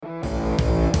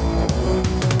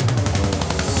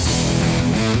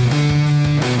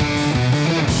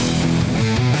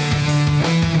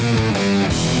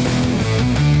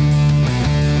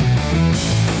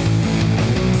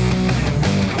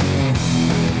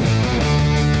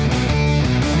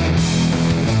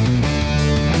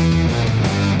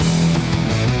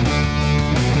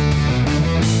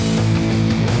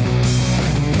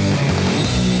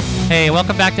Hey,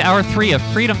 welcome back to Hour 3 of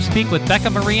Freedom Speak with Becca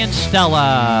Mari and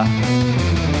Stella.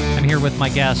 I'm here with my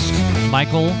guest,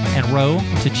 Michael and Rowenia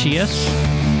Tachias.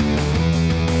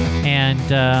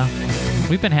 And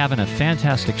we've been having a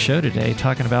fantastic show today,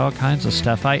 talking about all kinds of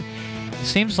stuff. It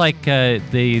seems like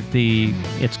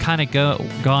it's kind of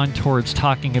gone towards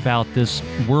talking about this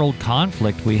world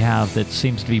conflict we have that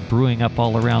seems to be brewing up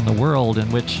all around the world,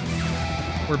 in which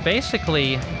we're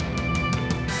basically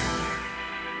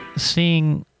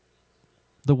seeing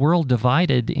the world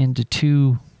divided into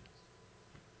two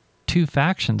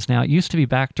factions. Now, it used to be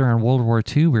back during World War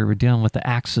II, we were dealing with the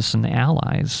Axis and the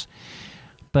Allies.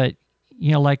 But,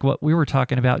 you know, like what we were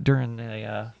talking about during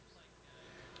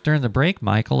the break,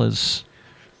 Michael, is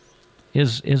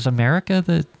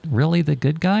America really the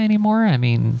good guy anymore? I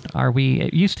mean, are we?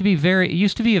 It used to be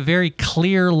a very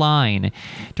clear line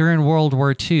during World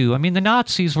War II. I mean, the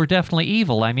Nazis were definitely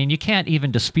evil. I mean, you can't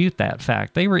even dispute that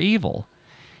fact. They were evil.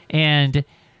 And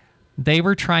they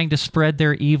were trying to spread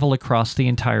their evil across the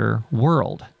entire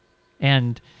world.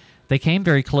 And they came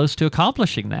very close to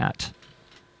accomplishing that.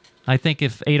 I think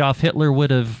if Adolf Hitler would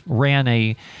have ran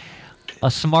a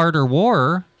smarter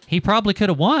war, he probably could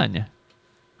have won.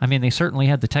 I mean, they certainly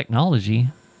had the technology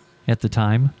at the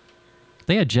time.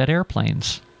 They had jet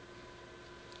airplanes.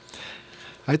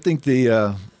 I think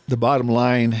the bottom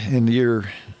line, and you're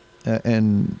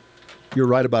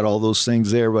right about all those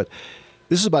things there, but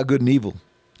this is about good and evil.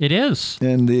 It is.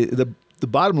 And the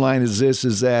bottom line is this,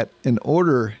 is that in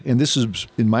order, and this is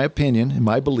in my opinion, in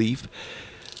my belief,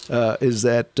 is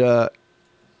that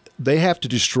they have to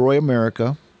destroy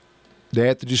America. They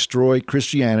have to destroy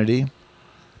Christianity.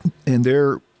 And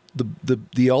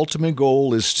the ultimate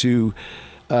goal is to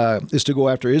go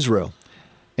after Israel.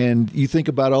 And you think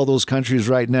about all those countries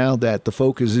right now that the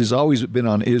focus has always been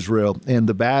on Israel, and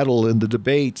the battle and the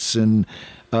debates and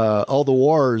all the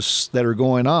wars that are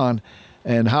going on,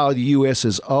 and how the U.S.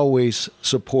 has always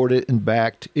supported and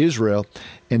backed Israel,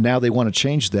 and now they want to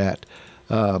change that.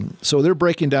 So they're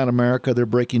breaking down America. They're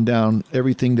breaking down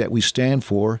everything that we stand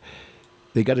for.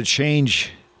 They got to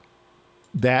change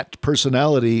that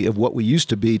personality of what we used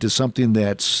to be to something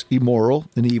that's immoral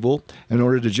and evil in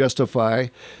order to justify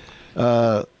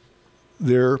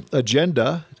their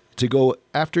agenda to go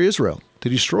after Israel, to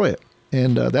destroy it.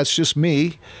 And that's just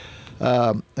me.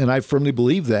 And I firmly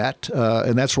believe that.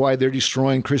 And that's why they're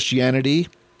destroying Christianity.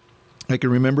 I can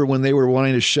remember when they were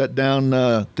wanting to shut down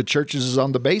the churches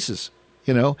on the basis,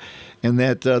 you know, and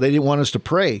that they didn't want us to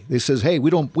pray. They says, hey, we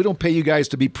don't pay you guys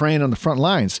to be praying on the front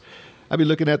lines. I'd be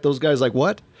looking at those guys like,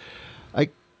 what?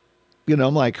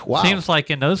 I'm like, wow. Seems like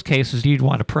in those cases you'd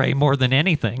want to pray more than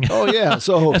anything. Oh yeah,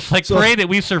 so it's like pray that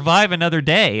we survive another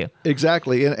day.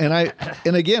 Exactly, and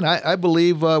again, I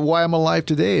believe why I'm alive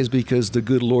today is because the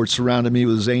good Lord surrounded me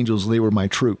with His angels. They were my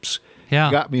troops. Yeah,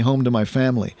 got me home to my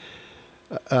family.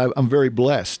 I'm very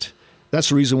blessed. That's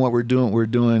the reason what we're doing. We're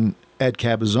doing Ad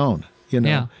Cabazon, you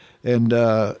know,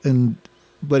 yeah.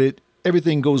 But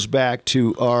everything goes back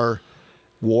to our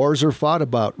wars are fought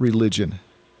about religion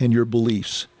and your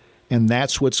beliefs. And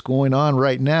that's what's going on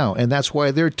right now. And that's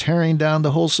why they're tearing down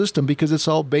the whole system, because it's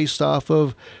all based off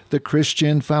of the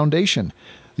Christian foundation.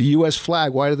 The U.S.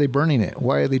 flag, why are they burning it?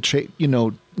 Why are they,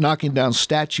 knocking down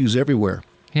statues everywhere?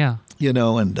 Yeah.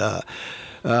 And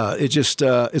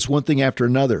it's one thing after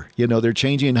another. They're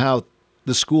changing how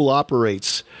the school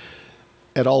operates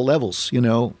at all levels,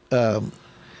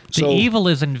 The evil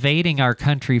is invading our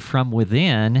country from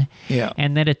within, yeah.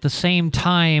 And then at the same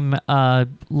time,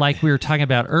 like we were talking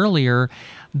about earlier,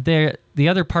 the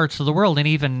other parts of the world, and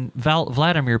even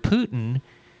Vladimir Putin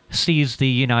sees the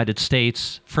United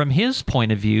States from his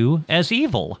point of view as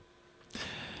evil.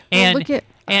 And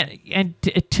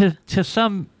to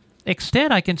some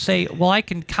extent, I can say, well, I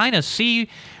can kind of see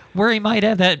where he might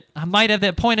have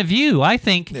that point of view. I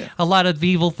think a lot of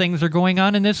evil things are going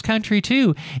on in this country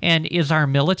too. And is our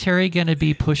military going to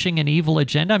be pushing an evil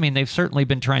agenda? I mean, they've certainly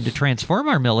been trying to transform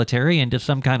our military into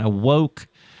some kind of woke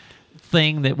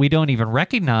thing that we don't even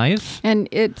recognize. And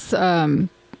it's a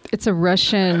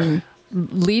Russian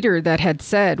leader that had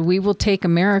said, we will take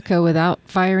America without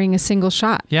firing a single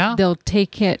shot. Yeah. They'll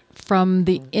take it from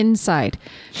the inside,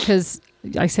 because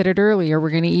I said it earlier, we're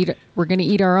going to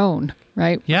eat our own.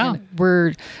 Right? Yeah.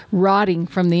 We're rotting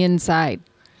from the inside.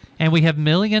 And we have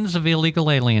millions of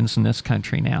illegal aliens in this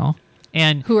country now.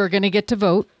 And who are going to get to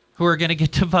vote.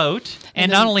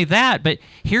 And not only that, but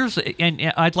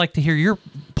and I'd like to hear your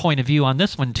point of view on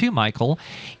this one too, Michael,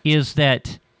 is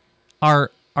that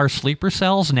our sleeper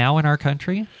cells now in our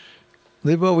country,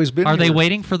 They've always been here. Are they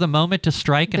waiting for the moment to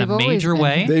strike in a major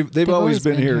way? They've always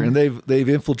been here, and they've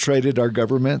infiltrated our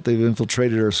government. They've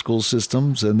infiltrated our school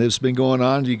systems, and this has been going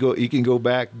on. You can go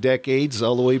back decades,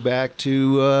 all the way back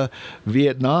to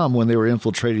Vietnam when they were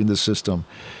infiltrating the system.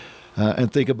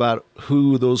 And think about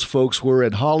who those folks were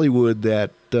at Hollywood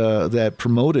that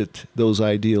promoted those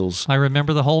ideals. I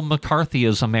remember the whole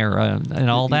McCarthyism era and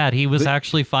all that. He was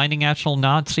actually finding actual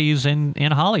Nazis in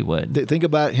Hollywood. Think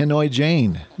about Hanoi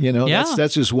Jane.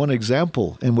 That's just one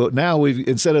example. And now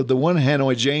instead of the one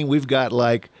Hanoi Jane, we've got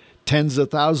like tens of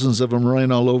thousands of them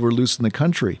running all over loose in the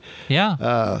country.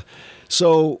 Yeah.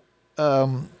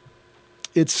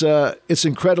 It's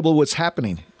incredible what's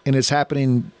happening, and it's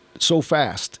happening so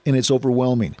fast, and it's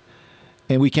overwhelming,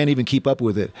 and we can't even keep up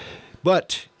with it.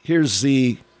 But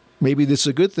maybe this is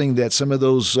a good thing that some of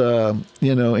those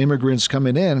immigrants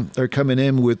coming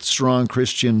in with strong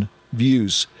Christian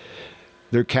views.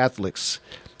 They're Catholics.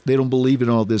 They don't believe in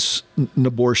all this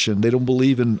abortion. They don't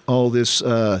believe in all this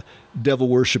devil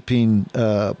worshiping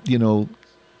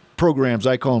programs.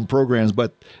 I call them programs,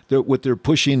 but what they're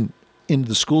pushing into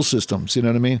the school systems. You know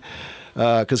what I mean?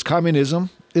 Because communism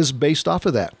is based off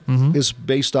of that. Mm-hmm. It's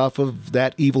based off of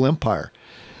that evil empire.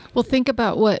 Well, think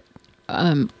about what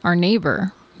our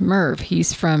neighbor, Merv,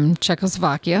 he's from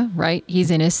Czechoslovakia, right? He's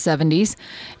in his 70s.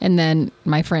 And then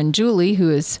my friend Julie, who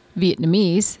is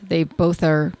Vietnamese, they both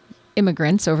are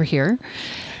immigrants over here.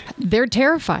 They're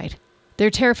terrified.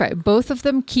 Both of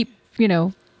them keep,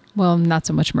 well, not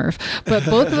so much Merv, but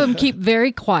both of them keep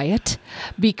very quiet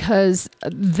because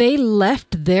they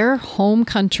left their home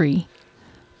country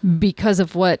because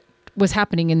of what was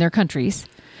happening in their countries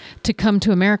to come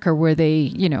to America, where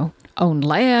they, own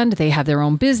land, they have their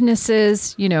own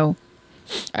businesses,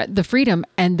 the freedom,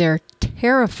 and they're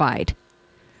terrified.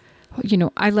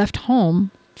 I left home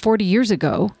 40 years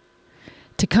ago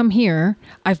to come here.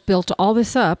 I've built all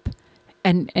this up,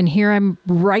 and here I'm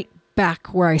right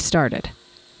back where I started.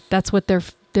 That's what their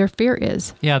fear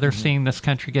is. Yeah, they're seeing this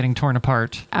country getting torn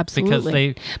apart.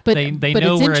 Absolutely. Because they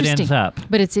know where it ends up.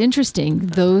 But it's interesting.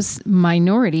 Those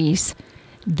minorities,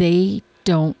 they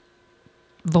don't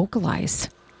vocalize.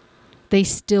 They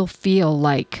still feel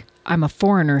like I'm a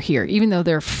foreigner here, even though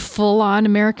they're full-on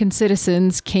American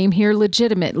citizens, came here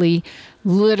legitimately,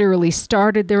 literally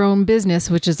started their own business,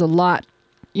 which is a lot,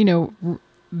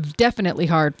 definitely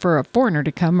hard for a foreigner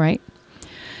to come, right?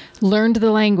 Learned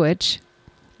the language,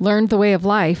 learned the way of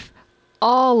life,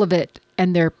 all of it,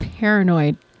 and they're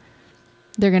paranoid.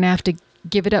 They're going to have to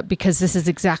give it up because this is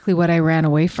exactly what I ran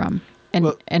away from.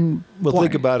 Well,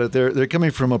 think about it. They're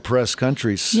coming from oppressed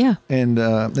countries. Yeah. And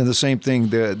the same thing.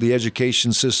 The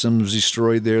education system's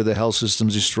destroyed there. The health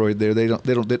system's destroyed there. They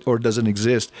don't or doesn't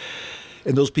exist.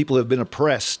 And those people have been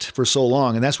oppressed for so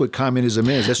long, and that's what communism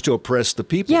is. That's to oppress the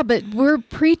people. Yeah, but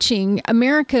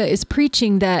America is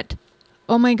preaching that,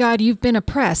 oh my God, you've been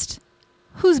oppressed.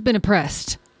 Who's been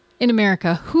oppressed in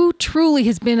America? Who truly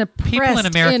has been oppressed? People in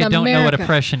America don't know what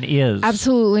oppression is.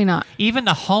 Absolutely not. Even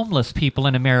the homeless people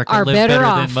in America live better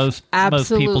than most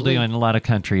people do in a lot of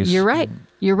countries. You're right.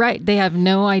 You're right. They have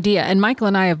no idea. And Michael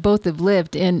and I have both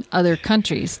lived in other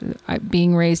countries,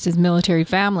 being raised as military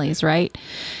families, right?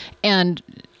 And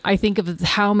I think of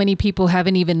how many people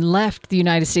haven't even left the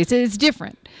United States. It's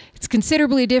different. It's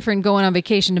considerably different going on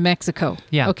vacation to Mexico.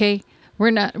 Yeah. Okay. We're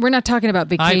not talking about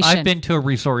vacation. I've been to a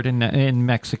resort in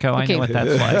Mexico. Okay. I know what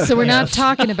that's like. So we're not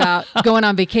talking about going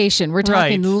on vacation. We're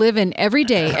talking living every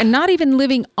day, and not even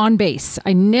living on base.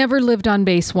 I never lived on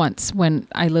base once when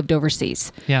I lived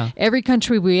overseas. Yeah. Every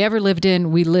country we ever lived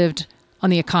in, we lived on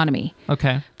the economy.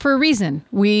 Okay. For a reason.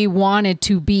 We wanted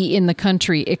to be in the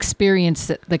country,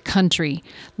 experience the country,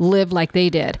 live like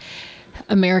they did.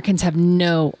 Americans have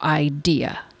no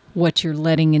idea what you're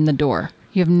letting in the door.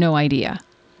 You have no idea.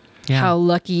 Yeah. How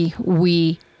lucky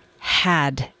we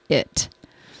had it,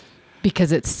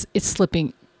 because it's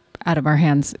slipping out of our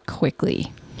hands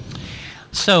quickly.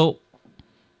 So,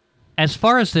 as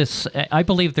far as this, I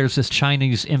believe there's this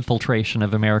Chinese infiltration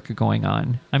of America going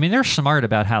on. I mean, they're smart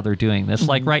about how they're doing this. Mm-hmm.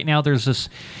 Like right now, there's this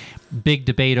big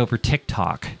debate over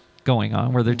TikTok going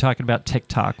on, where they're talking about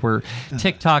TikTok, where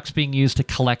TikTok's being used to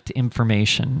collect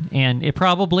information, and it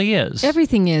probably is.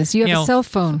 Everything is. You have a cell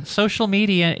phone. Social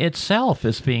media itself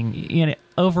is being,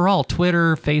 overall,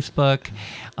 Twitter, Facebook,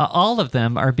 all of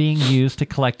them are being used to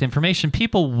collect information.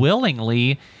 People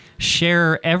willingly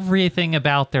share everything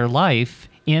about their life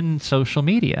in social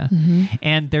media, mm-hmm.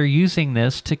 and they're using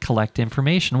this to collect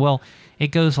information. Well, it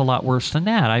goes a lot worse than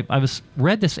that. I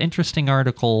read this interesting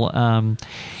article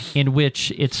in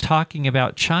which it's talking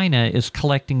about China is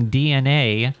collecting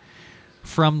DNA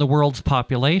from the world's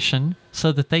population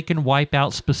so that they can wipe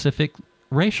out specific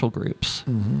racial groups.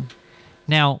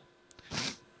 Now,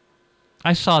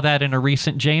 I saw that in a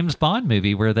recent James Bond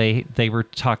movie where they were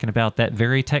talking about that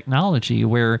very technology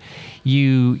where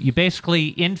you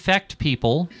basically infect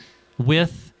people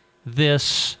with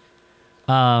this,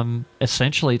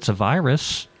 essentially it's a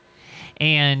virus,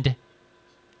 and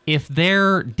if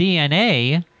their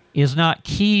DNA is not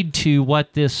keyed to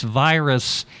what this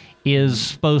virus is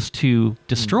supposed to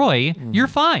destroy, you're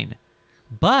fine.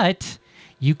 But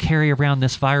you carry around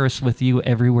this virus with you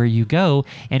everywhere you go,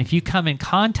 and if you come in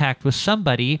contact with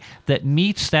somebody that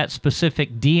meets that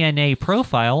specific DNA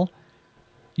profile,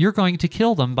 you're going to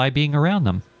kill them by being around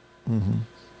them.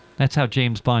 That's how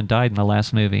James Bond died in the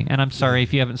last movie. And I'm sorry,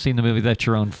 if you haven't seen the movie, that's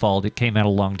your own fault. It came out a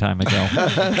long time ago.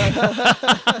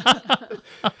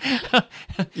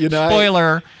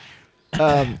 Spoiler.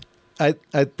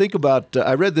 I think about,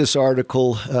 I read this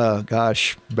article,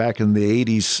 back in the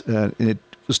 80s, and it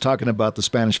was talking about the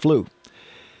Spanish flu.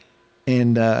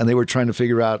 And they were trying to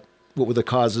figure out what were the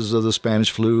causes of the Spanish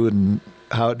flu and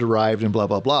how it derived and blah,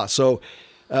 blah, blah. So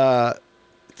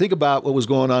think about what was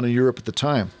going on in Europe at the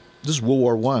time. This is World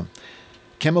War I.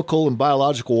 Chemical and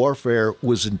biological warfare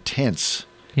was intense.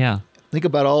 Yeah. Think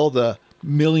about all the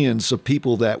millions of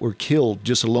people that were killed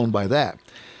just alone by that.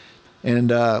 And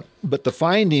but the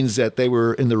findings that they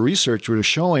were in the research were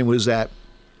showing was that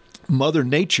Mother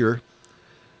Nature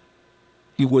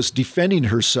was defending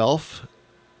herself,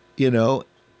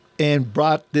 and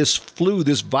brought this flu,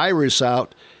 this virus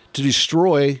out to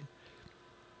destroy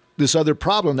this other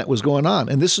problem that was going on.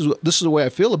 And this is the way I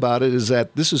feel about it, is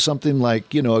that this is something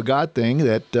like, a God thing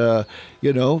that,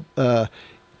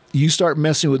 you start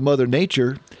messing with Mother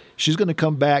Nature, she's going to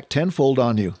come back tenfold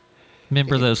on you.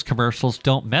 Remember those commercials?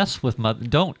 Don't mess with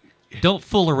don't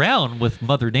fool around with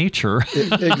Mother Nature.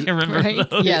 Remember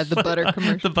those? Yeah, the butter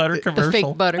commercial. The butter commercial. The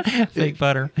fake butter. Fake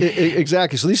butter.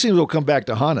 Exactly. So these things will come back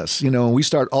to haunt us, and we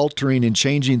start altering and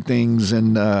changing things,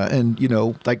 and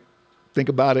like think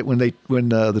about it when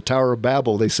the Tower of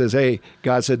Babel, they says, hey,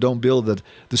 God said, don't build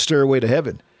the stairway to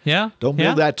heaven. Yeah. Don't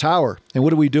build that tower. And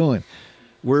what are we doing?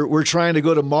 We're trying to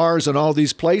go to Mars and all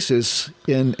these places,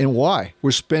 and why?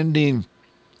 We're spending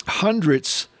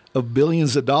hundreds of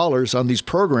billions of dollars on these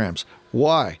programs.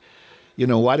 Why?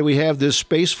 Why do we have this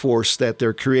Space Force that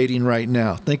they're creating right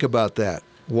now? Think about that.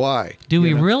 Why? Do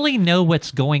we really know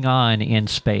what's going on in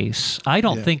space? I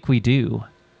don't think we do.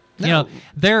 No.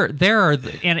 There are,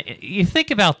 and you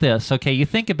think about this, okay? You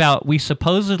think about, we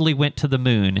supposedly went to the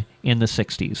moon in the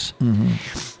 60s,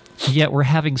 yet we're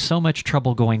having so much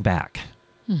trouble going back.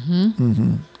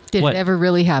 Did it ever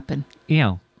really happen?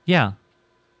 Yeah.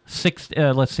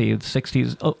 Let's see,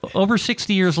 60s, over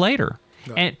 60 years later.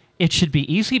 Right. And it should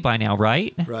be easy by now,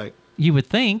 right? Right. You would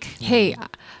think. Hey,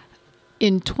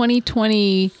 in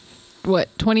 2022,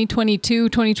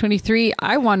 2023,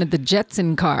 I wanted the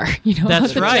Jetson car.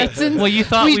 That's right. Jetsons? Well, you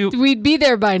thought we'd be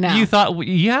there by now. You thought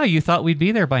we'd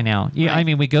be there by now. Yeah, right. I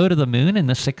mean, we go to the moon in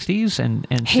the 60s and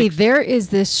hey, there is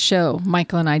this show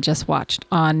Michael and I just watched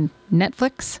on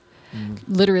Netflix,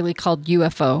 literally called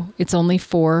UFO. It's only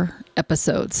 4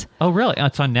 episodes. Oh, really?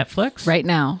 It's on Netflix right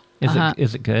now.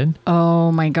 Is it good?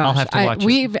 Oh my gosh. I'll have to watch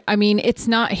it. I mean, it's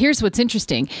not, here's what's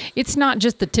interesting. It's not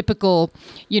just the typical,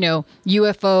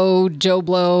 UFO, Joe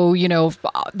Blow,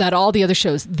 that all the other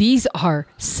shows. These are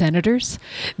senators.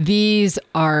 These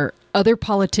are other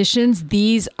politicians.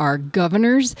 These are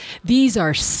governors. These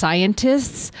are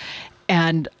scientists.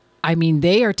 And I mean,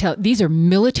 these are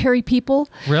military people,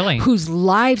 really, whose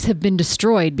lives have been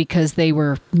destroyed because they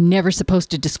were never supposed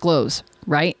to disclose,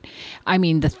 right? I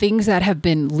mean, the things that have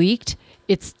been leaked,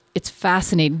 it's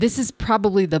fascinating. This is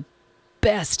probably the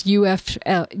best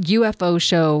UFO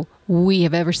show we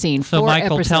have ever seen. So, 4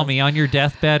 Michael, episodes. tell me, on your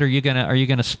deathbed, are you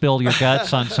gonna spill your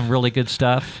guts on some really good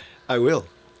stuff? I will.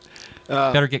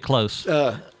 Better get close.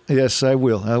 Yes, I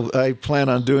will. I plan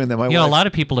on doing that. A lot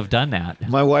of people have done that.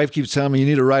 My wife keeps telling me you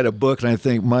need to write a book, and I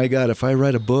think, my God, if I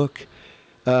write a book,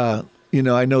 I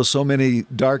know so many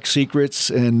dark secrets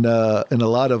and a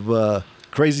lot of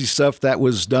crazy stuff that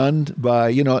was done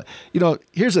by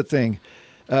Here's the thing: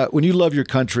 when you love your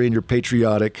country and you're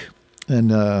patriotic,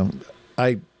 and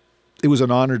it was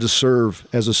an honor to serve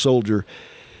as a soldier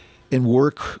and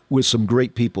work with some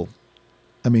great people.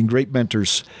 I mean, great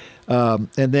mentors, and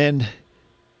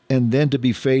then to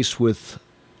be faced with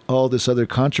all this other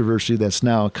controversy that's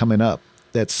now coming up,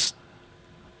 it's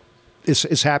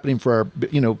happening for our,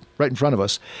 right in front of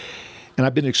us. And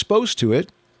I've been exposed to it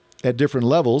at different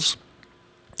levels.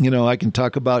 I can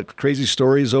talk about crazy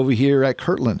stories over here at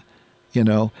Kirtland,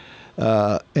 and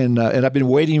I've been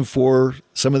waiting for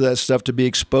some of that stuff to be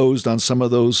exposed on some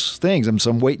of those things.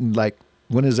 I'm waiting like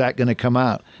When is that going to come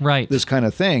out? Right. This kind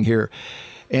of thing here.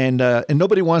 And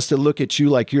nobody wants to look at you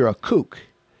like you're a kook.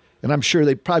 And I'm sure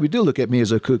they probably do look at me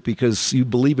as a kook because you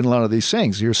believe in a lot of these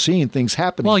things. You're seeing things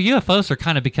happening. Well, UFOs are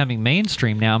kind of becoming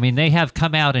mainstream now. I mean, they have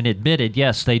come out and admitted,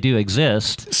 yes, they do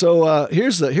exist. So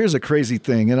here's a crazy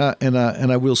thing, and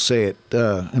I will say it,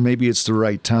 and maybe it's the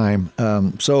right time.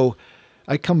 So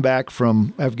I come back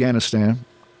from Afghanistan,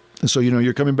 and so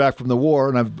you're coming back from the war,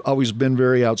 and I've always been a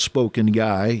very outspoken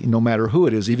guy, no matter who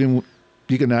it is. Even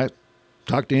you can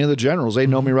talk to any of the generals; they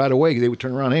know me right away. They would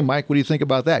turn around, "Hey, Mike, what do you think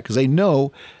about that?" Because they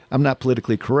know I'm not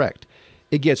politically correct.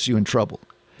 It gets you in trouble.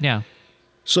 Yeah.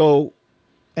 So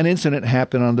an incident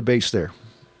happened on the base there,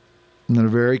 in a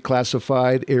very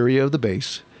classified area of the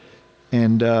base.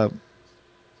 And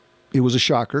it was a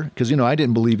shocker because, I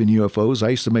didn't believe in UFOs. I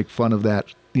used to make fun of that,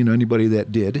 anybody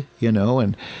that did,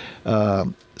 and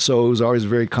so it was always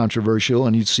very controversial,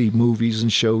 and you'd see movies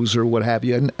and shows or what have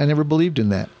you. And I never believed in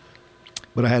that.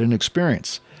 But I had an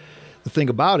experience. The thing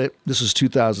about it, this is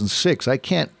 2006. I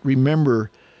can't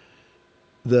remember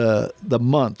the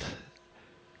month,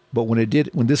 but when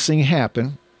this thing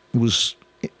happened, it was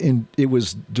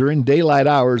during daylight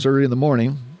hours, early in the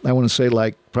morning. I want to say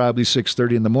like probably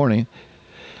 6:30 in the morning,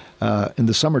 in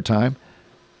the summertime,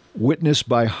 witnessed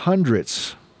by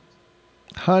hundreds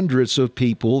of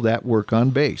people that work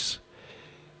on base,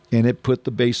 and it put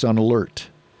the base on alert.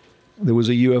 There was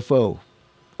a UFO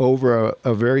over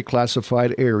a very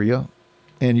classified area,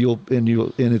 and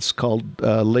it's called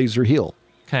Laser Hill.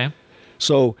 Okay.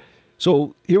 So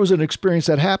here was an experience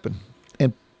that happened,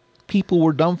 and people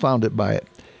were dumbfounded by it,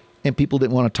 and people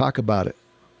didn't want to talk about it.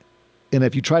 And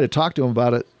if you try to talk to them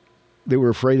about it, they were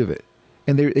afraid of it,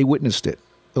 and they witnessed it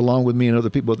along with me and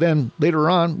other people. Then later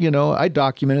on, I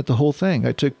documented the whole thing.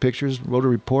 I took pictures, wrote a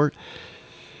report,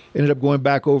 ended up going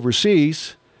back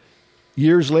overseas.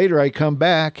 Years later, I come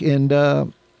back and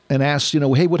asked,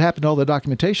 hey, what happened to all the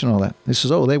documentation and all that? They says,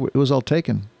 it was all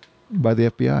taken by the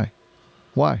FBI.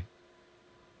 Why?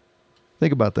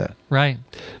 Think about that. Right.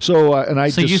 So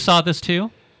you saw this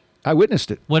too? I witnessed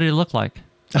it. What did it look like?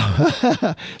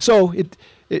 So it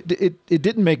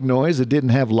didn't make noise. It didn't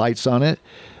have lights on it.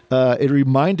 It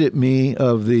reminded me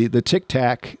of the Tic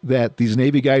Tac that these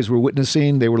Navy guys were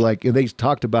witnessing. They were like, they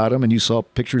talked about them, and you saw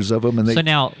pictures of them. And so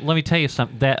now let me tell you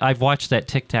something. That I've watched that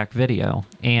Tic Tac video,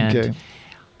 and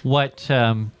what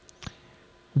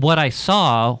I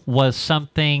saw was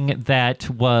something that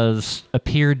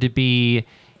appeared to be.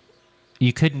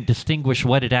 You couldn't distinguish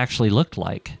what it actually looked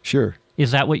like. Sure.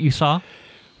 Is that what you saw?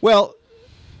 Well,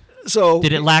 so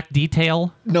did it lack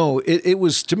detail? No, it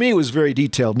was, to me, it was very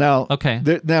detailed. Now, okay.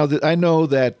 I know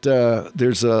that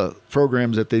there's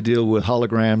programs that they deal with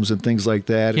holograms and things like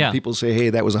that. And people say, hey,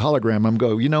 that was a hologram. I'm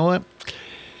going, you know what?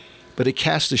 But it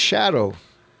cast a shadow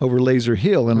over Laser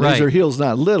Hill, and Laser Hill's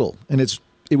not little, and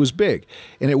it was big.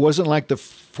 And it wasn't like the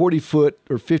 40-foot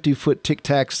or 50-foot Tic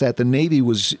Tacs that the Navy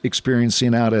was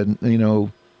experiencing out at,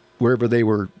 wherever they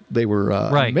were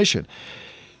on mission.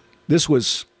 This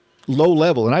was low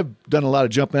level, and I've done a lot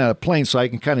of jumping out of planes, so I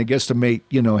can kind of guesstimate,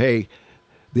 hey,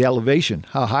 the elevation,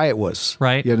 how high it was,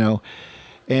 right?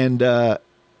 And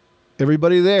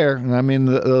everybody there, and I mean,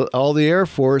 all the Air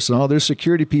Force and all their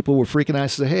security people were freaking out. I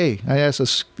said, hey, I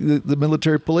asked the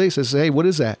military police, I said, hey, what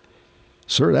is that?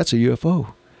 Sir, that's a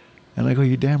UFO. And I go,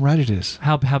 you're damn right it is.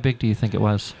 How big do you think it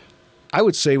was? I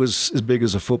would say it was as big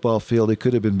as a football field. It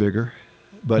could have been bigger,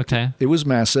 but it was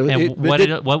massive. And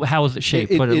how was it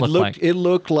shaped? What did it look like? It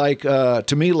looked like,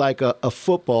 to me, like a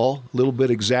football, a little bit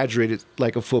exaggerated,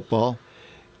 like a football.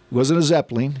 It wasn't a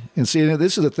Zeppelin. And see,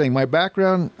 this is the thing. My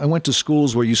background, I went to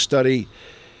schools where you study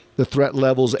the threat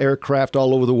levels, aircraft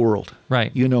all over the world.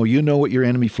 Right. You know what your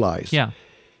enemy flies. Yeah.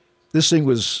 This thing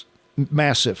was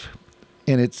massive.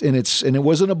 And it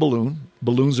wasn't a balloon.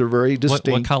 Balloons are very distinct.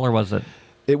 What color was it?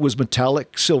 It was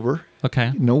metallic silver.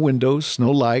 Okay. No windows,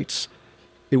 no lights.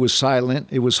 It was silent.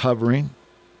 It was hovering,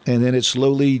 and then it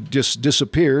slowly just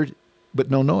disappeared,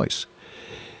 but no noise.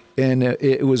 And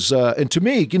it was, and to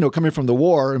me, coming from the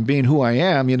war and being who I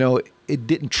am, it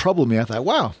didn't trouble me. I thought,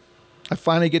 wow, I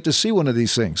finally get to see one of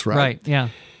these things, right? Right. Yeah.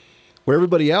 Where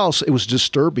everybody else, it was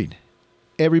disturbing.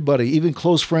 Everybody, even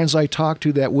close friends I talked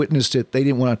to that witnessed it, they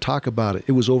didn't want to talk about it.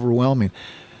 It was overwhelming.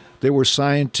 There were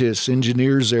scientists,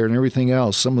 engineers there, and everything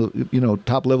else. Some of the,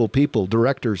 top-level people,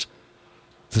 directors.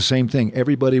 The same thing.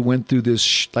 Everybody went through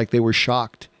this like they were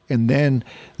shocked, and then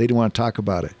they didn't want to talk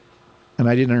about it. And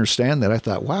I didn't understand that. I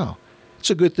thought, wow, it's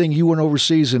a good thing you weren't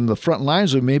overseas in the front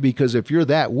lines with me, because if you're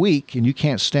that weak and you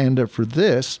can't stand up for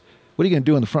this, what are you going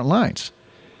to do in the front lines?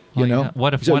 You know,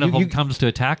 what if one of them comes to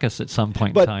attack us at some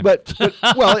point in time? But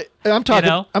well, I'm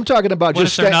talking. I'm talking about what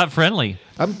just. If they're not friendly?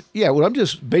 I'm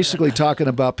just basically talking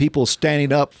about people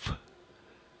standing up, for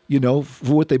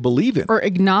what they believe in, or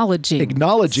acknowledging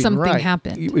something right.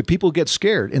 happened. People get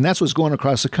scared, and that's what's going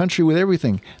across the country with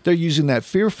everything. They're using that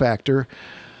fear factor,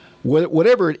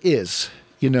 whatever it is,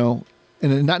 and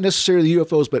not necessarily the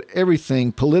UFOs, but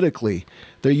everything politically.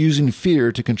 They're using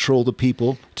fear to control the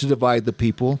people, to divide the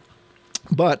people.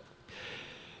 But,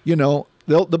 the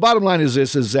bottom line is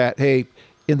this, is that, hey,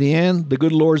 in the end, the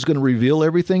good Lord's going to reveal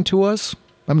everything to us.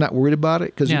 I'm not worried about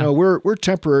it because, we're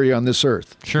temporary on this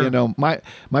earth. Sure.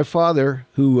 My father,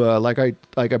 who, like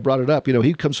I brought it up,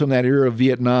 he comes from that era of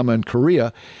Vietnam and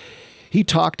Korea. He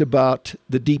talked about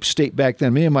the deep state back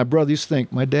then. Me and my brother used to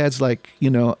think my dad's like,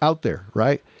 out there,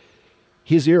 right?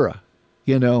 His era,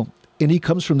 and he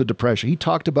comes from the Depression. He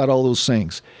talked about all those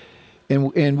things.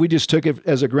 And we just took it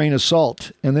as a grain of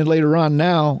salt. And then later on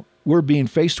now, we're being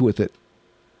faced with it,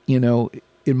 in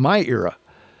my era.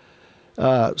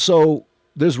 So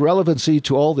there's relevancy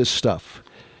to all this stuff.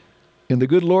 And the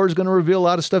good Lord's going to reveal a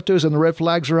lot of stuff to us, and the red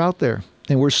flags are out there.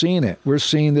 And we're seeing it. We're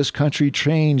seeing this country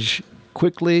change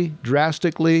quickly,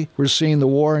 drastically. We're seeing the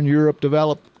war in Europe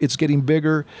develop. It's getting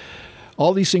bigger.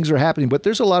 All these things are happening. But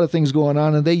there's a lot of things going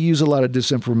on, and they use a lot of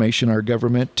disinformation, our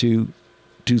government, to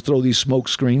throw these smoke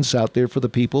screens out there for the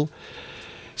people.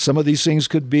 Some of these things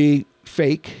could be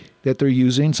fake that they're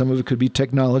using. Some of it could be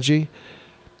technology.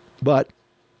 But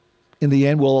in the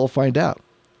end, we'll all find out.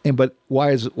 But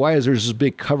why is there this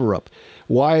big cover-up?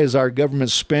 Why is our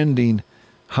government spending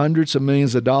hundreds of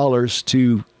millions of dollars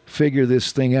to figure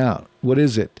this thing out? What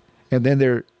is it? And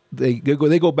then they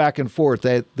go back and forth.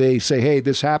 They say, hey,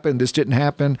 this happened, this didn't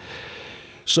happen.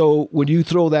 So when you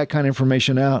throw that kind of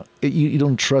information out, you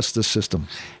don't trust the system.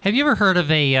 Have you ever heard of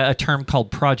a term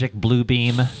called Project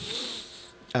Bluebeam?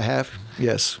 I have,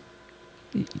 yes.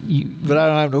 But I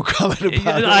don't have no comment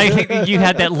about it. You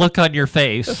had that look on your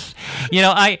face.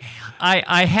 I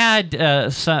had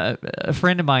a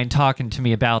friend of mine talking to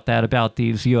me about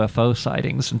these UFO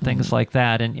sightings and things like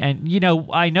that. And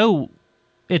I know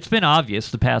it's been obvious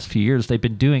the past few years they've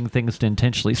been doing things to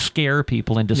intentionally scare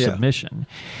people into submission.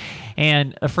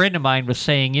 And a friend of mine was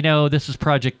saying, this is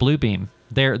Project Bluebeam.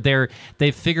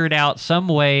 They've figured out some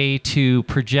way to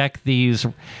project these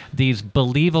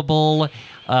believable,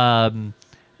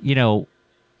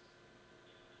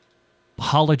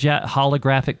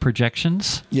 holographic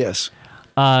projections. Yes.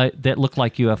 That look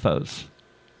like UFOs,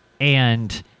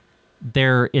 and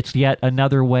it's yet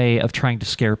another way of trying to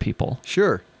scare people.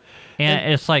 Sure.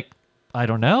 And it's like, I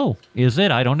don't know. Is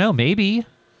it? I don't know. Maybe.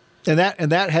 And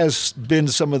that has been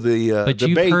some of the but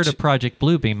debate. You've heard of Project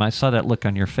Bluebeam. I saw that look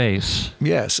on your face.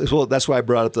 Yes. Well, that's why I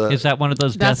brought up the... Is that one of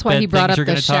those deathbed things you're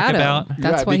going to talk about?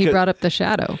 That's why he brought up the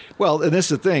shadow. Well, and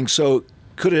this is the thing. So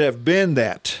could it have been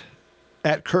that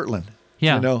at Kirtland?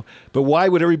 Yeah. But why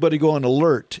would everybody go on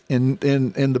alert and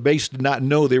the base did not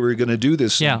know they were going to do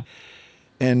this? Yeah.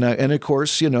 And of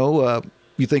course, you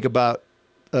think about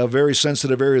a very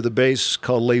sensitive area of the base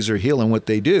called Laser Hill and what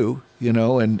they do,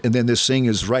 and then this thing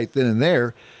is right then and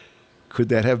there. Could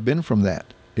that have been from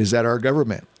that? Is that our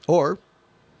government? Or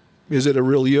is it a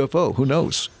real UFO? Who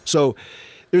knows? So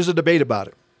there's a debate about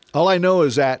it. All I know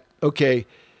is that, okay,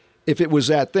 if it was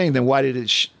that thing, then why did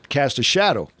it cast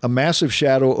a massive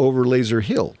shadow over Laser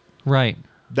Hill? Right.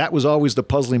 That was always the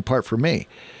puzzling part for me,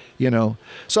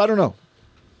 So I don't know.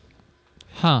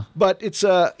 Huh. But it's,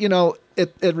 at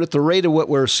the rate of what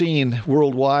we're seeing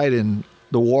worldwide and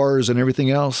the wars and everything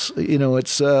else,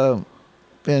 it's, and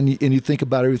you think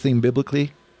about everything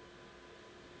biblically,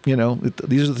 these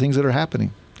are the things that are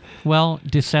happening. Well,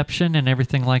 deception and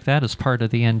everything like that is part of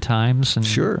the end times, and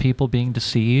people being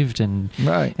deceived and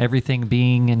everything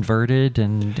being inverted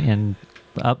and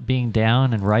up being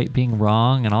down and right being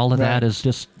wrong and all of that is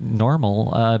just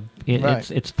normal.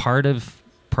 It's part of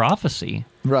prophecy.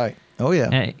 Right. Oh,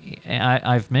 yeah.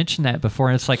 I've mentioned that before,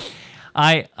 and it's like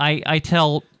I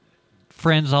tell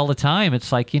friends all the time,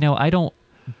 it's like, I don't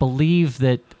believe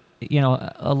that,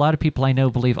 a lot of people I know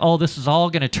believe, this is all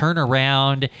going to turn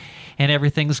around and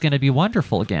everything's going to be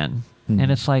wonderful again. Mm.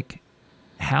 And it's like,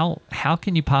 how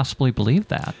can you possibly believe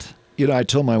that? I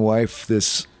told my wife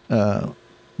this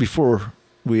before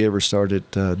we ever started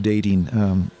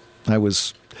dating. I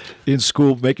was in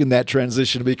school making that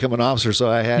transition to become an officer,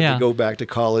 so I had to go back to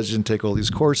college and take all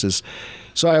these courses.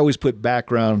 So I always put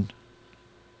background,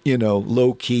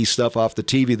 low-key stuff off the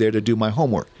TV there to do my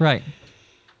homework. Right.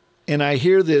 And I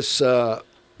hear this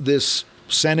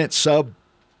Senate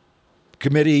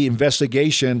subcommittee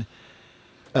investigation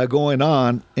going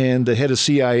on, and the head of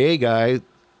CIA guy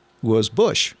was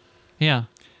Bush. Yeah.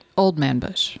 Old man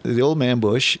Bush. The old man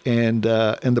Bush, and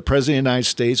the president of the United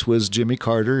States was Jimmy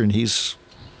Carter, and he's,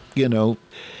 Jimmy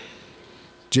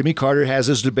Carter has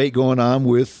this debate going on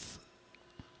with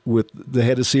the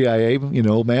head of CIA,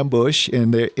 old man Bush,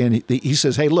 and he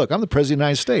says, "Hey, look, I'm the president of the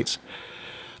United States.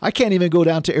 I can't even go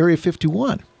down to Area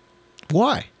 51.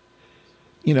 Why?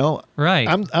 Right.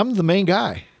 I'm the main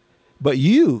guy, but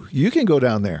you can go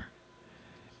down there."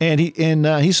 And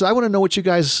he said, "I want to know what you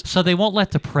guys." So they won't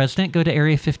let the president go to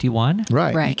Area 51?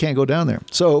 Right. He can't go down there.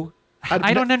 So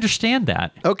I don't understand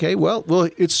that. Okay. Well,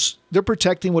 they're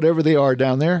protecting whatever they are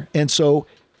down there, and so.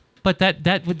 But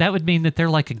that would mean that they're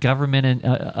like a government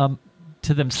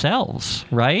to themselves,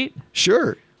 right?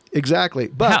 Sure. Exactly.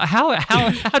 But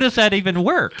how does that even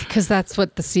work? Because that's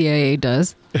what the CIA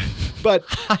does. But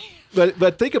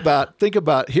think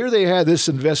about here they had this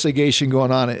investigation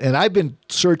going on, and I've been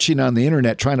searching on the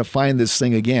internet trying to find this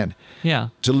thing again. Yeah.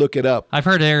 To look it up. I've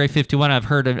heard of Area 51. I've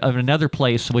heard of another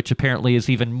place which apparently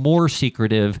is even more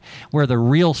secretive, where the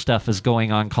real stuff is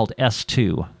going on, called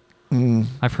S2.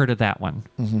 I've heard of that one.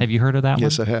 Mm-hmm. Have you heard of that one?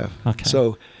 Yes, I have. Okay.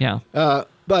 So yeah.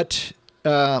 But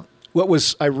what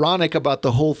was ironic about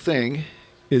the whole thing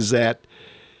is that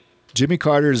Jimmy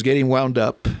Carter is getting wound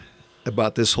up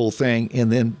about this whole thing,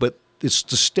 but it's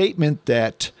the statement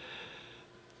that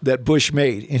Bush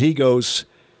made, and he goes,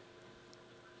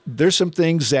 "There's some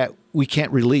things that we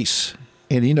can't release."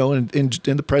 And and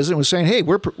the president was saying, "Hey,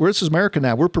 this is America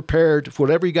now. We're prepared for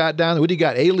whatever you got down there. What do you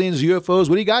got? Aliens, UFOs?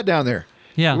 What do you got down there?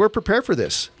 Yeah, we're prepared for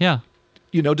this. Yeah,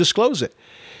 disclose it."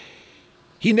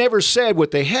 He never said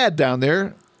what they had down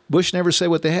there. Bush never said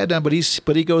what they had down, but he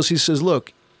says,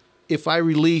 "Look, if I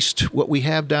released what we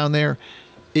have down there,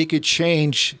 it could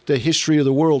change the history of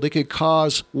the world. It could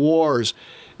cause wars.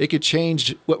 It could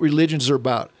change what religions are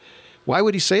about." Why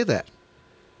would he say that?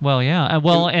 Well, yeah.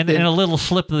 And a little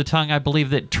slip of the tongue, I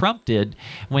believe, that Trump did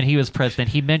when he was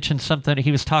president. He mentioned something.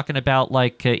 He was talking about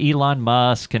like Elon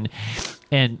Musk and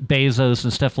Bezos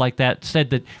and stuff like that, said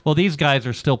that, well, these guys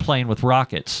are still playing with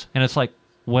rockets. And it's like,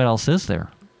 what else is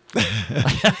there?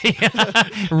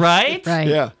 Right? Right.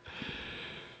 Yeah.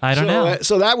 I don't know.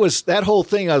 So that whole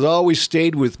thing has always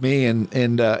stayed with me,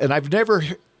 and I've never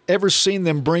ever seen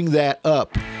them bring that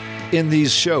up in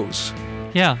these shows.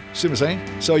 Yeah. See what I'm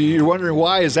saying? So you're wondering,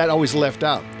 why is that always left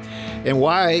out? And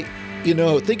why,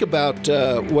 think about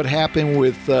what happened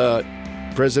with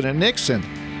President Nixon.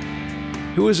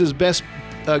 Who was his best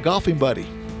golfing buddy?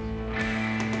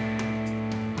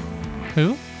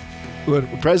 Who?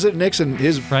 President Nixon,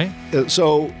 right.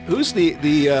 So who's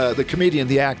the comedian,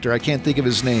 the actor? I can't think of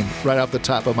his name right off the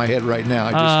top of my head right now.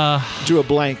 I just drew a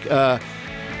blank.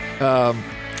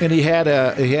 And he had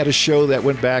a show that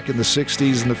went back in the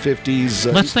 60s and the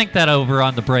 50s. Let's think that over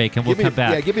on the break, and we'll come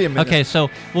back. Yeah, give me a minute. Okay, so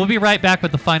we'll be right back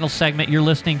with the final segment. You're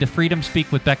listening to Freedom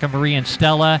Speak with Becca Mari and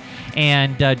Stella,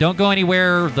 and don't go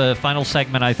anywhere. The final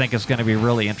segment, I think, is going to be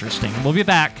really interesting. We'll be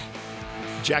back.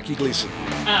 Jackie Gleason.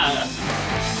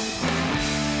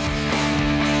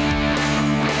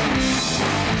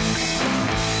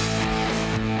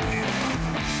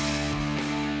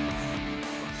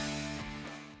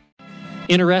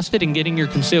 Interested in getting your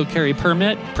concealed carry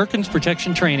permit? Perkins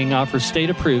Protection Training offers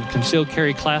state-approved concealed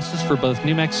carry classes for both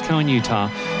New Mexico and Utah,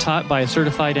 taught by a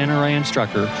certified NRA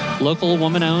instructor. Local,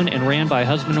 woman-owned, and ran by a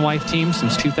husband and wife team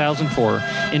since 2004.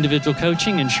 Individual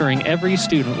coaching, ensuring every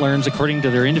student learns according to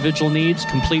their individual needs,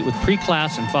 complete with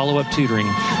pre-class and follow-up tutoring.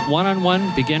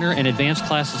 One-on-one, beginner, and advanced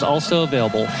classes also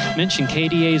available. Mention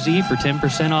KDAZ for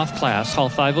 10% off class. Call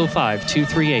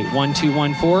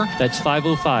 505-238-1214. That's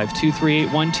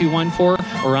 505-238-1214.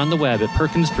 Or on the web at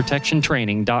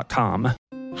PerkinsProtectionTraining.com.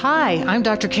 Hi, I'm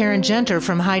Dr. Karen Genter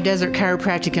from High Desert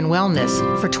Chiropractic and Wellness.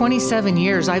 For 27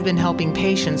 years, I've been helping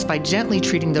patients by gently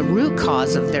treating the root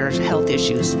cause of their health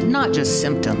issues, not just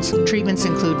symptoms. Treatments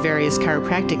include various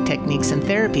chiropractic techniques and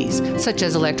therapies, such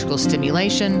as electrical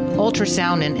stimulation,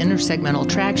 ultrasound and intersegmental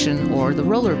traction, or the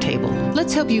roller table.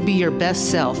 Let's help you be your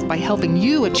best self by helping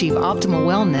you achieve optimal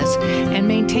wellness and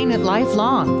maintain it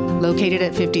lifelong. Located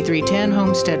at 5310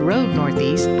 Homestead Road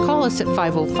Northeast, call us at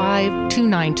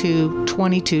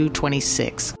 505-292-2226.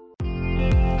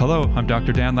 Hello, I'm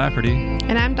Dr. Dan Lafferty.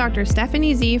 And I'm Dr.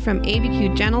 Stephanie Z from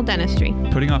ABQ Gentle Dentistry.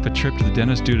 Putting off a trip to the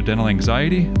dentist due to dental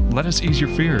anxiety? Let us ease your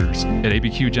fears. At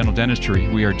ABQ Gentle Dentistry,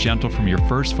 we are gentle from your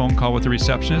first phone call with the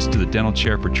receptionist to the dental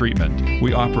chair for treatment.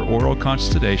 We offer oral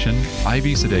conscious sedation,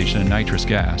 IV sedation, and nitrous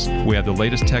gas. We have the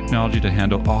latest technology to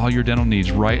handle all your dental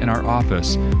needs right in our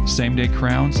office. Same-day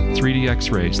crowns, 3D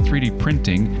x-rays, 3D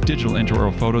printing, digital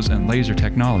intraoral photos, and laser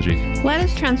technology. Let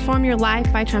us transform your life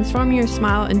by transforming your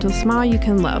smile into a smile you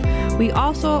can love. We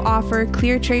also offer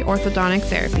clear tray orthodontic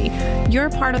therapy. You're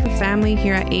part of the family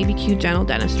here at ABQ Gentle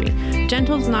Dentistry.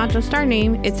 Gentle is not just our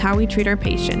name, it's how we treat our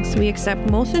patients. We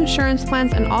accept most insurance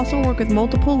plans and also work with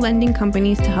multiple lending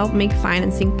companies to help make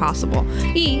financing possible.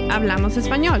 Y hablamos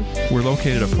español. We're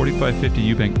located at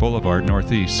 4550 Eubank Boulevard,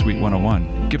 Northeast, Suite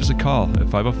 101. Give us a call at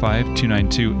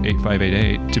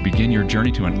 505-292-8588 to begin your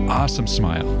journey to an awesome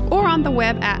smile. Or on the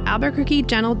web at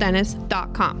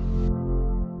albuquerquegentledentist.com.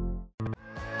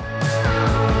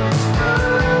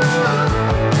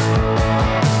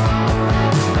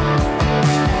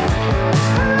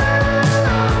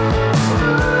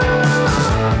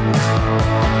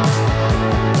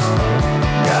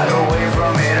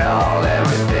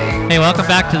 Hey, welcome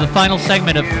back to the final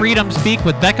segment of Freedom Speak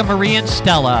with Becca Mari and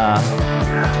Stella.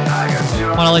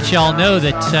 I want to let you all know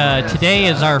that today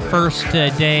is our first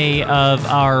day of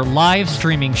our live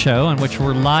streaming show, in which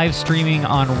we're live streaming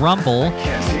on Rumble,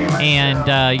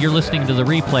 and you're listening to the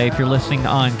replay if you're listening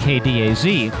on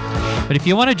KDAZ. But if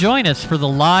you want to join us for the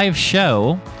live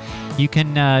show, you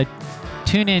can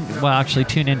tune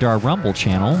into our Rumble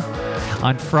channel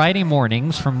on Friday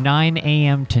mornings from 9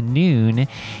 a.m. to noon,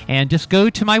 and just go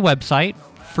to my website,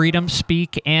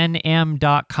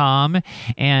 freedomspeaknm.com,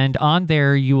 and on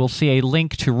there you will see a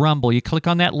link to Rumble. You click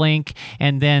on that link,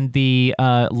 and then the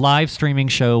live streaming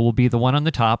show will be the one on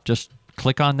the top. Just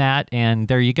click on that, and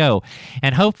there you go.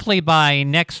 And hopefully by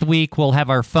next week, we'll have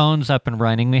our phones up and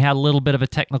running. We had a little bit of a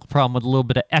technical problem with a little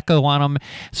bit of echo on them,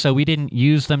 so we didn't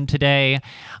use them today.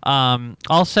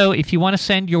 Also, if you want to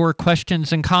send your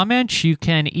questions and comments, you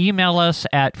can email us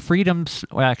at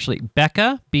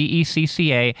Becca,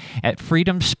 B-E-C-C-A, at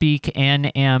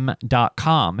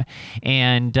freedomspeaknm.com.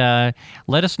 And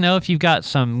let us know if you've got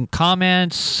some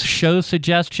comments, show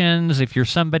suggestions. If you're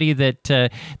somebody that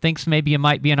thinks maybe you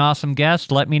might be an awesome guest,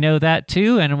 let me know that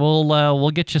too, and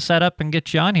we'll get you set up and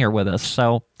get you on here with us.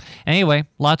 So anyway,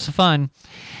 lots of fun.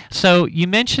 So you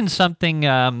mentioned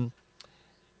something,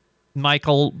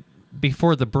 Michael,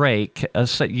 before the break.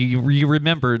 So you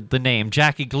remembered the name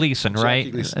Jackie Gleason, right?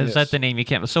 Jackie Gleason, Is yes. that the name you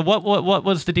can't? So what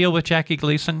was the deal with Jackie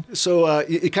Gleason? So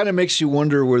it kind of makes you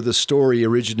wonder where the story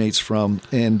originates from,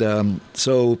 and I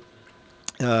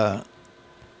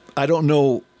don't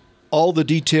know all the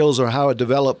details or how it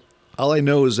developed. All I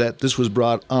know is that this was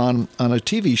brought on a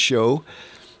TV show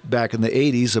back in the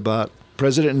 80s about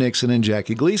President Nixon and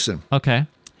Jackie Gleason. Okay.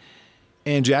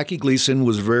 And Jackie Gleason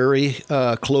was very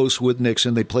close with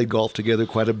Nixon. They played golf together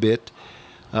quite a bit.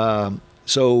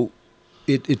 So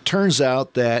it turns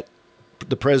out that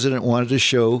the president wanted to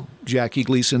show Jackie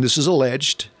Gleason, this is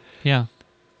alleged,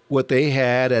 what they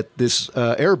had at this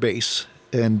air base.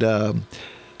 And I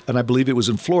believe it was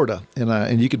in Florida.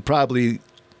 And you could probably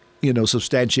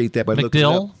substantiate that by looking it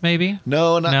up. MacDill, maybe?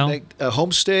 No, not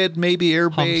Homestead, maybe Air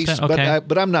Base, Homestead, okay.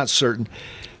 but I'm not certain.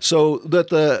 So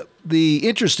that the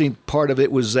interesting part of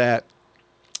it was that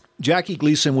Jackie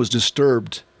Gleason was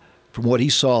disturbed from what he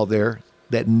saw there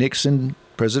that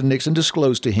President Nixon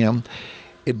disclosed to him.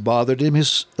 It bothered him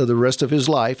the rest of his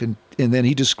life, and then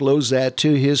he disclosed that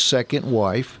to his second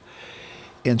wife,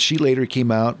 and she later came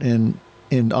out and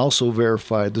also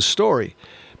verified the story.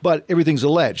 But everything's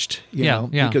alleged, you know,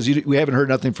 because we haven't heard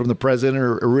nothing from the president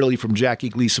or really from Jackie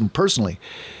Gleason personally.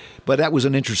 But that was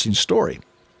an interesting story.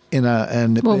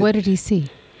 What did he see?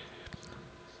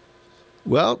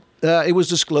 Well, it was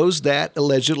disclosed that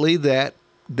allegedly that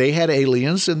they had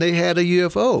aliens and they had a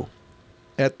UFO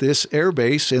at this air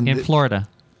base in Florida.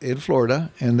 In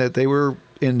Florida, and that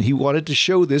and he wanted to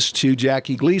show this to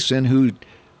Jackie Gleason, who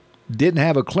didn't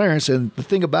have a clearance. And the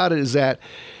thing about it is that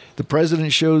the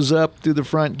president shows up through the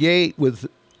front gate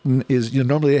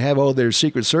normally they have all their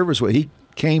Secret Service. Well, he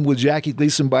came with Jackie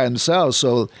Gleason by himself,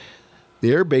 so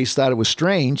the air base thought it was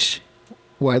strange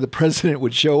why the president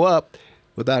would show up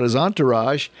without his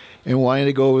entourage and wanting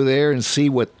to go over there and see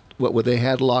what they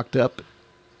had locked up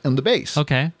on the base.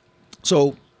 Okay.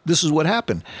 So this is what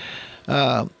happened.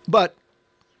 But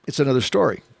it's another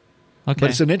story. Okay.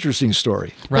 But it's an interesting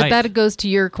story. Right. But that goes to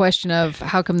your question of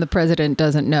how come the president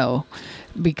doesn't know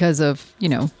because of,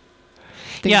 things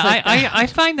like that. I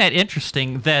find that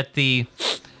interesting that the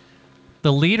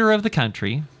leader of the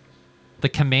country, the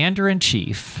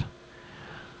commander-in-chief,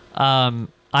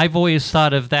 I've always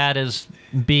thought of that as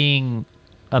being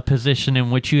a position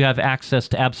in which you have access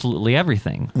to absolutely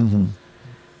everything.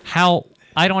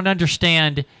 I don't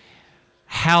understand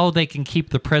how they can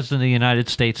keep the president of the United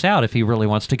States out if he really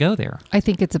wants to go there. I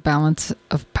think it's a balance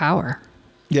of power.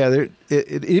 Yeah,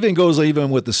 it even goes even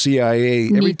with the CIA.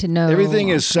 Need to know everything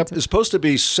is supposed to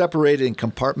be separated and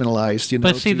compartmentalized.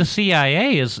 But see, the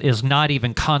CIA is not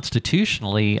even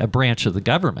constitutionally a branch of the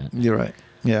government. You're right.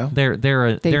 Yeah, they're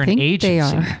an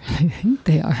agency. They think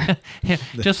they are. Yeah,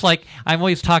 just like I'm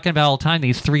always talking about all the time,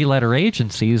 these 3-letter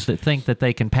agencies that think that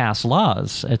they can pass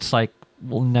laws. It's like,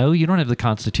 well, no, you don't have the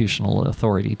constitutional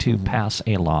authority to pass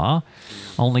a law.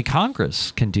 Only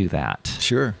Congress can do that.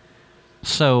 Sure.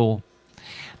 So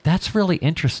that's really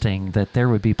interesting that there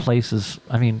would be places.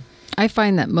 I mean, I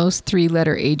find that most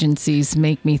 3-letter agencies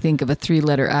make me think of a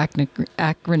 3-letter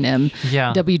acronym.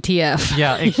 Yeah. WTF.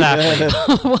 Yeah, exactly.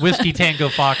 Whiskey Tango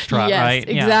Foxtrot, yes, right?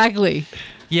 Exactly.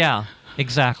 Yeah,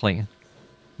 exactly.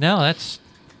 No, that's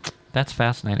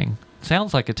fascinating.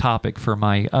 Sounds like a topic for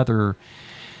my other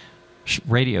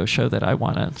radio show that I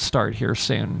want to start here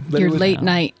soon. Your late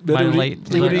night. It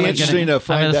would be interesting to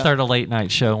find out. I'm going to start a late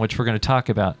night show in which we're going to talk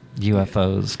about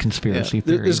UFOs, conspiracy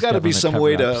theories. There's got to be some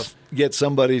way to get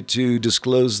somebody to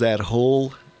disclose that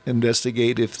whole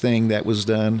investigative thing that was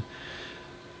done,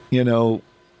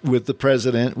 with the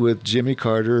president, with Jimmy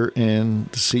Carter and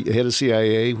the head of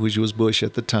CIA, which was Bush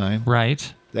at the time.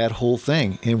 Right. That whole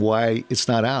thing and why it's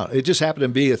not out. It just happened to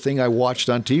be a thing I watched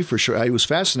on TV for sure. It was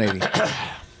fascinating.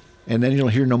 And then you don't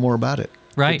hear no more about it.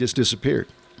 Right. It just disappeared.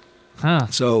 Huh.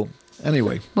 So,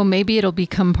 anyway. Well, maybe it'll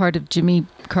become part of Jimmy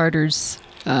Carter's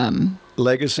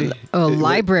legacy.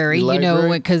 Library,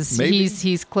 because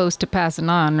he's close to passing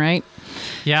on, right?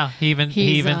 Yeah, he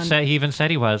even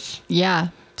said he was. Yeah.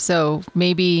 So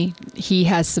maybe he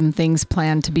has some things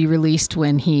planned to be released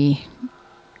when he,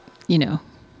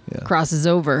 crosses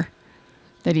over.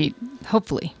 That he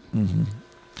hopefully. Mm-hmm.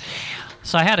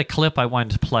 So I had a clip I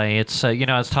wanted to play. It's I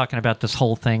was talking about this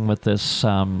whole thing with this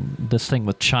thing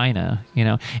with China,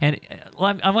 and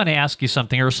I want to ask you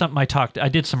something, or something I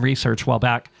did some research a while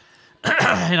back,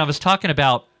 and I was talking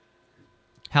about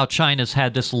how China's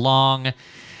had this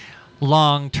long-term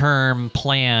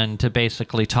plan to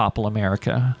basically topple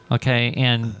America, okay,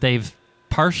 and they've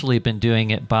partially been doing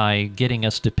it by getting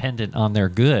us dependent on their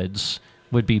goods.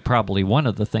 Would be probably one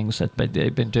of the things that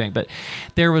they've been doing. But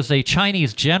there was a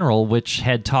Chinese general which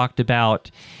had talked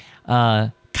about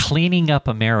cleaning up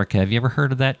America. Have you ever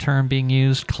heard of that term being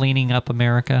used, cleaning up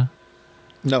America?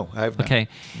 No, I have not. Okay.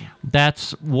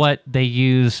 That's what they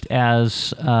used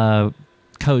as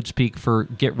code speak for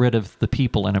get rid of the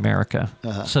people in America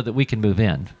so that we can move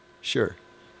in. Sure.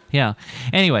 Yeah.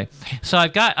 Anyway, so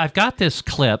I've got this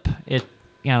clip.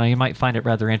 You might find it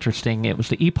rather interesting. It was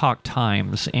the Epoch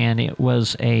Times, and it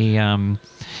was a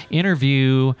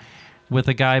interview with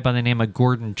a guy by the name of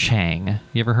Gordon Chang.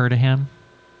 You ever heard of him?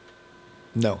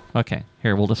 No. Okay.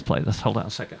 Here, we'll just play this. Hold on a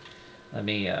second. Let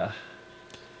me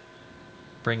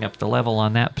bring up the level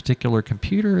on that particular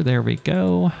computer. There we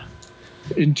go.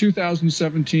 In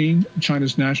 2017,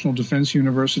 China's National Defense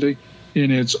University, in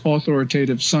its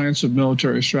authoritative Science of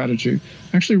Military Strategy,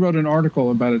 actually wrote an article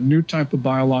about a new type of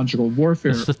biological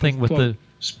warfare. It's the thing with the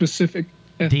specific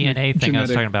DNA thing I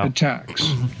was talking about. Attacks.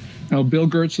 Now, Bill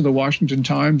Gertz of the Washington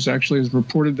Times actually has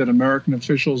reported that American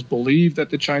officials believe that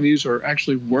the Chinese are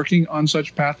actually working on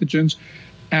such pathogens.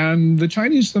 And the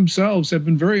Chinese themselves have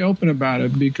been very open about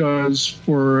it because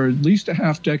for at least a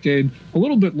half decade, a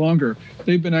little bit longer,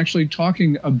 they've been actually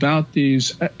talking about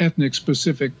these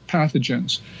ethnic-specific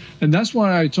pathogens. And that's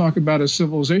why I talk about a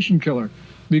civilization killer,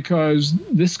 because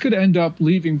this could end up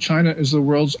leaving China as the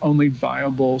world's only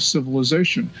viable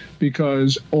civilization,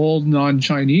 because all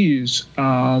non-Chinese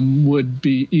would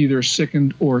be either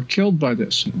sickened or killed by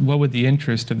this. What would the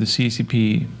interest of the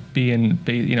CCP be in,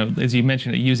 as you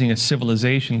mentioned, using a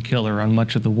civilization killer on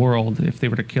much of the world if they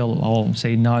were to kill all,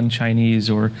 say, non-Chinese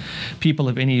or people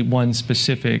of any one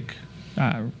specific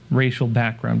racial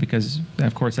background, because,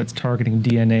 of course, that's targeting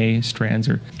DNA strands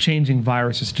or changing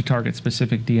viruses to target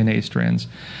specific DNA strands.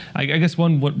 I guess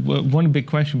one big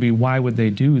question would be, why would they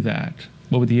do that?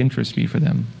 What would the interest be for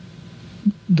them?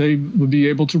 They would be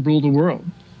able to rule the world.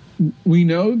 We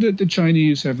know that the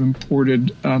Chinese have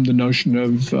imported the notion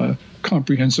of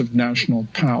comprehensive national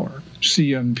power,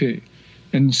 CNP.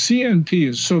 And CNP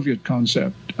is a Soviet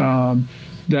concept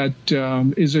that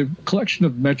is a collection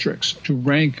of metrics to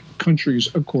rank countries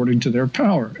according to their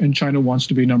power. And China wants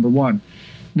to be number one.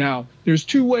 Now, there's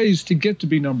two ways to get to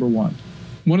be number one.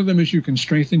 One of them is you can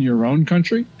strengthen your own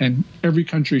country, and every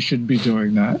country should be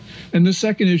doing that. And the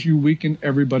second is you weaken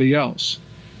everybody else.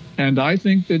 And I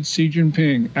think that Xi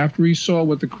Jinping, after he saw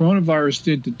what the coronavirus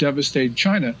did to devastate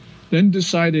China, then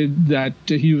decided that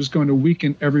he was going to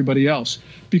weaken everybody else.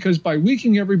 Because by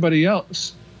weakening everybody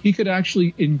else, he could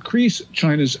actually increase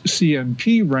China's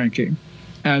CMP ranking.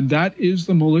 And that is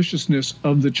the maliciousness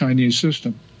of the Chinese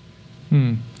system.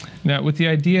 Now, with the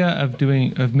idea of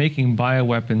making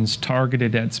bioweapons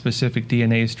targeted at specific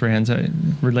DNA strands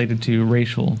related to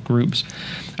racial groups,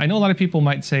 I know a lot of people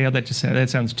might say, "Oh, that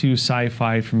sounds too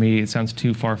sci-fi for me. It sounds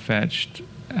too far-fetched."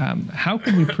 How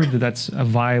can we prove that that's a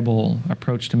viable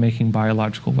approach to making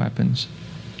biological weapons?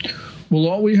 Well,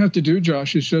 all we have to do,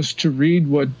 Josh, is just to read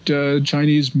what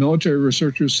Chinese military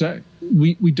researchers say.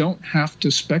 We don't have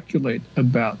to speculate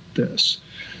about this.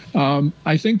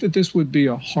 I think that this would be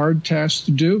a hard task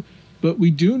to do, but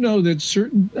we do know that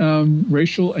certain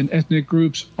racial and ethnic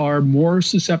groups are more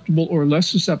susceptible or less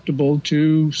susceptible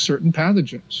to certain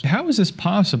pathogens. How is this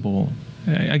possible?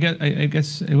 I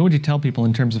guess what would you tell people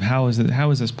in terms of how is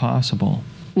this possible?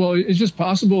 Well, it's just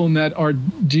possible in that our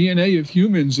DNA of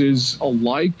humans is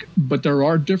alike, but there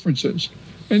are differences.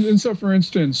 And so, for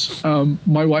instance,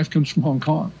 my wife comes from Hong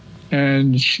Kong,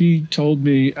 and she told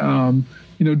me,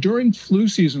 during flu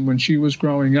season when she was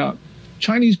growing up,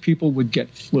 Chinese people would get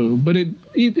flu, but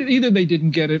either they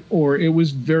didn't get it or it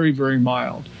was very, very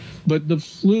mild. But the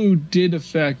flu did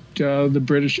affect the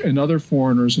British and other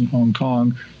foreigners in Hong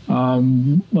Kong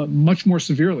much more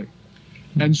severely.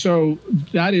 And so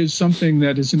that is something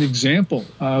that is an example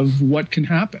of what can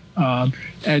happen.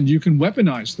 And you can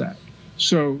weaponize that.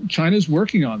 So China's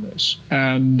working on this,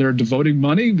 and they're devoting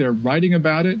money, they're writing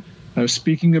about it,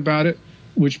 speaking about it,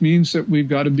 which means that we've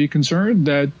got to be concerned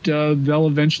that they'll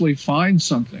eventually find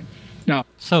something. Now,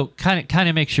 so kind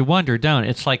of makes you wonder, don't it?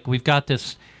 It's like we've got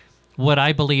this, what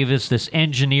I believe is this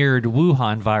engineered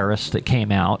Wuhan virus that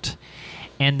came out,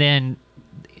 and then,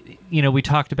 we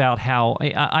talked about how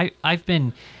I've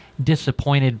been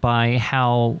disappointed by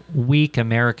how weak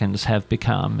Americans have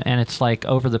become, and it's like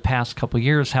over the past couple of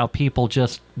years how people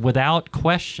just without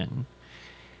question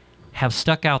have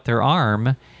stuck out their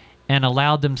arm and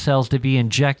allowed themselves to be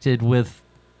injected with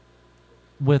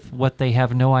what they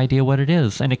have no idea what it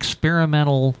is, an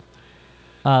experimental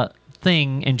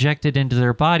thing injected into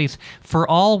their bodies. For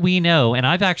all we know, and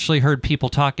I've actually heard people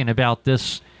talking about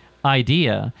this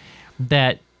idea,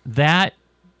 that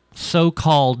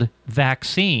so-called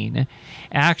vaccine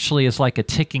actually is like a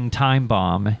ticking time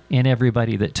bomb in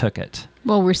everybody that took it.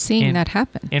 Well, we're seeing that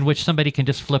happen. In which somebody can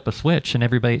just flip a switch and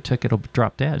everybody that took it will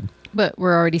drop dead. But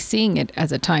we're already seeing it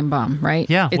as a time bomb, right?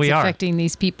 Yeah, we are. It's affecting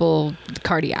these people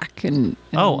cardiac and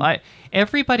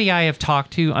everybody I have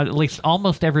talked to, at least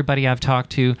almost everybody I've talked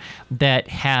to that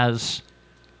has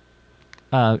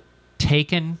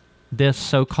taken this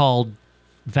so-called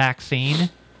vaccine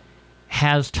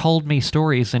has told me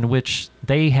stories in which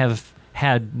they have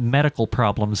had medical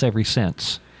problems ever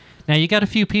since. Now, you got a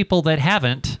few people that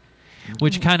haven't,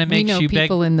 which kind of makes you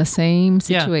people in the same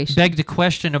situation. Beg the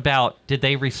question about, did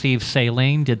they receive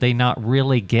saline? Did they not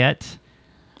really get?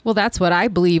 Well, that's what I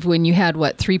believe. When you had,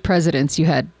 3 presidents, you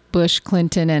had Bush,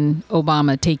 Clinton, and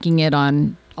Obama taking it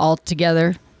on all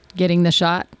together, getting the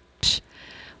shot.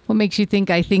 What makes you think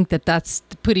I think that that's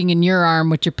putting in your arm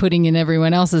what you're putting in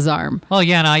everyone else's arm? Oh,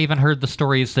 yeah, and I even heard the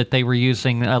stories that they were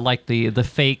using like the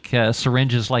fake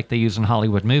syringes like they use in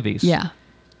Hollywood movies. Yeah.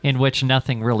 In which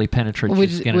nothing really penetrates your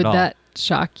skin at all. Would that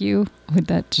shock you?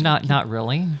 Not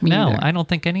really. No, either. I don't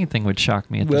think anything would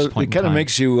shock me at this point in time. Well, it kind of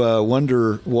makes you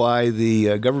wonder why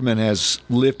the government has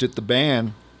lifted the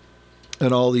ban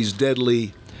on all these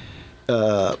deadly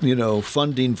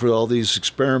funding for all these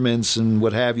experiments and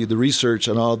what have you, the research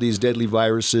on all these deadly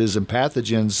viruses and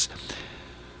pathogens.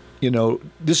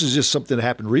 This is just something that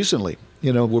happened recently,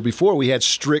 where before we had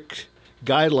strict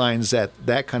guidelines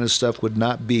that kind of stuff would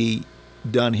not be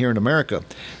done here in America.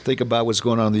 Think about what's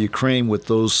going on in the Ukraine with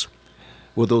those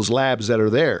labs that are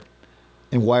there,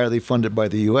 and why are they funded by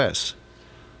the U.S.?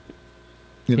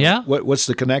 What's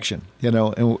the connection?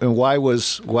 And why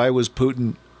was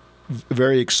Putin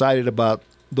very excited about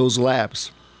those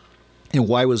labs, and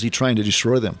why was he trying to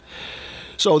destroy them?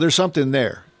 So there's something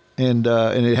there, and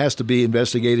it has to be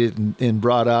investigated and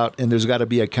brought out, and there's got to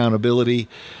be accountability.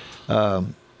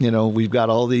 We've got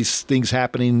all these things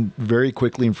happening very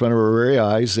quickly in front of our very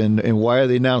eyes, and why are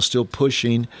they now still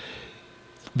pushing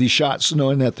these shots,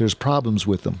 knowing that there's problems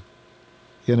with them?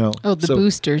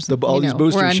 Boosters. All these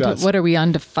booster shots. What are we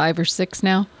on to 5 or 6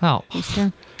 now? Oh,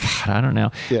 booster? God, I don't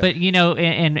know. Yeah. But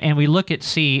and we look at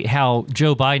see how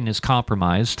Joe Biden is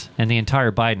compromised and the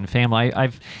entire Biden family.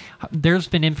 There's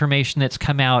been information that's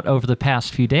come out over the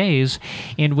past few days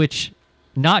in which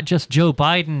not just Joe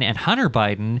Biden and Hunter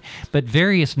Biden, but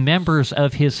various members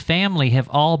of his family have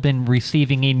all been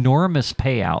receiving enormous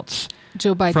payouts.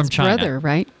 Joe Biden's from China. brother,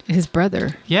 right? His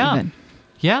brother. Yeah. Even.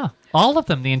 Yeah. All of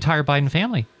them, the entire Biden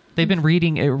family. They've been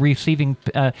receiving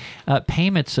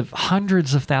payments of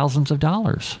hundreds of thousands of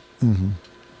dollars. Mm-hmm.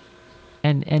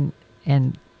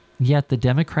 And yet the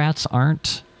Democrats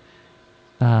aren't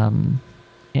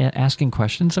asking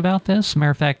questions about this.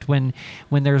 Matter of fact, when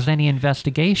there's any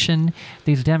investigation,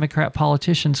 these Democrat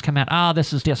politicians come out,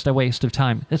 this is just a waste of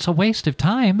time. It's a waste of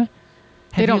time.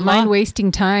 They don't mind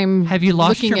wasting time. Have you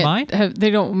lost your mind? They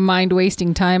don't mind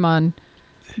wasting time on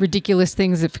ridiculous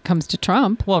things if it comes to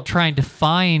Trump. Well, trying to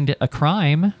find a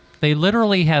crime. They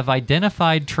literally have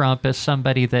identified Trump as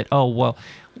somebody that,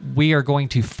 we are going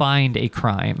to find a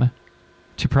crime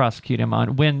to prosecute him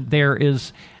on, when there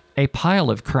is a pile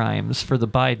of crimes for the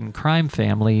Biden crime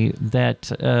family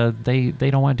that they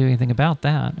don't want to do anything about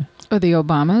that. Or the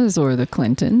Obamas or the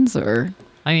Clintons or...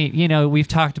 I mean, we've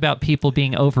talked about people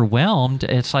being overwhelmed.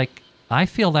 It's like, I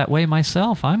feel that way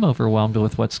myself. I'm overwhelmed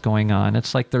with what's going on.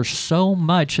 It's like there's so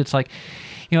much. It's like,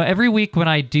 every week when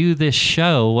I do this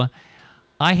show,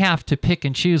 I have to pick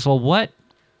and choose, well,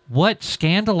 what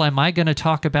scandal am I going to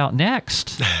talk about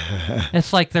next?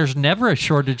 It's like there's never a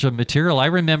shortage of material. I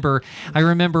remember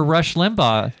Rush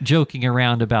Limbaugh joking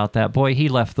around about that. Boy, he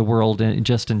left the world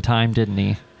just in time, didn't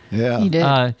he? Yeah, he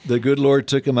did. The good Lord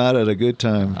took him out at a good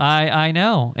time. I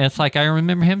know. It's like I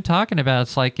remember him talking about.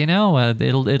 It's like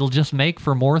it'll just make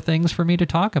for more things for me to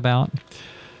talk about.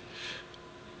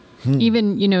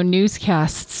 Even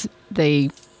newscasts. You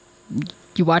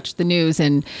watch the news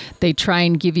and they try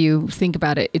and give you, think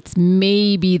about it. It's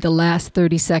maybe the last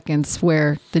 30 seconds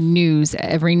where the news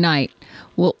every night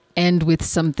will end with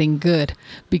something good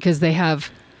because they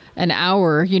have an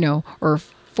hour, or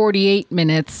 48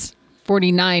 minutes.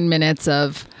 49 minutes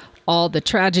of all the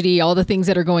tragedy, all the things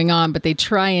that are going on, but they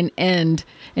try and end,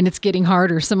 and it's getting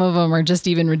harder. Some of them are just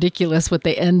even ridiculous what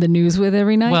they end the news with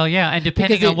every night. Well, yeah, and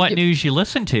depending on what news you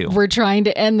listen to. We're trying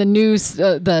to end the news,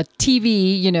 the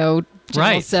TV, Channel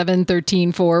right. 7,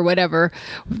 13, 4, whatever.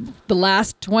 The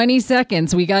last 20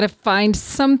 seconds, we got to find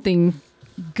something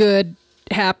good,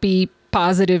 happy,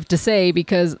 positive to say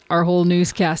because our whole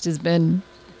newscast has been,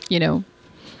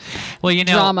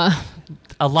 drama.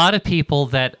 A lot of people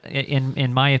that,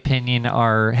 in my opinion,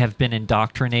 have been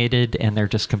indoctrinated and they're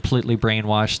just completely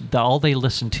brainwashed. All they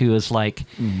listen to is like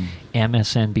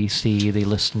MSNBC. They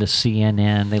listen to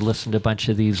CNN. They listen to a bunch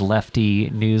of these lefty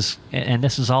news, and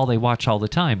this is all they watch all the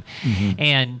time. Mm-hmm.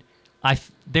 And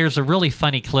there's a really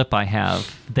funny clip I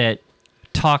have that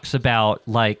talks about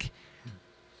like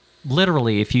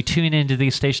literally if you tune into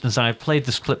these stations, and I've played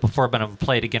this clip before, but I'm going to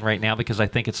play it again right now because I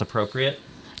think it's appropriate.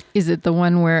 Is it the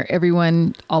one where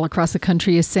everyone all across the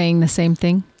country is saying the same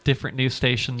thing? Different news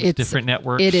stations, different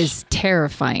networks. It is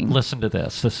terrifying. Listen to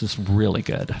this. This is really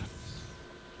good.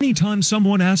 Anytime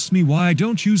someone asks me why I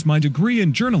don't use my degree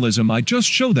in journalism, I just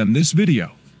show them this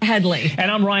video. Headley.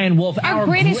 And I'm Ryan Wolf. Our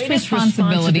greatest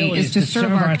responsibility is to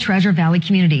serve our Treasure Valley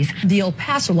communities, the El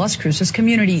Paso, Las Cruces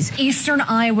communities, Eastern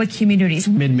Iowa communities,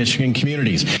 Mid-Michigan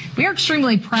communities. We are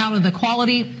extremely proud of the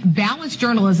quality, balanced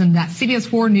journalism that CBS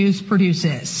 4 News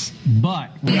produces. But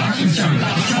we are concerned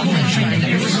about the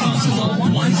troubling,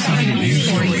 irresponsible, one-sided news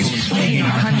stories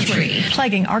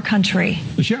plaguing our country.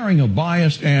 The sharing of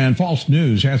biased and false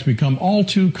news has become all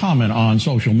too common on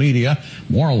social media.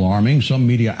 More alarming, some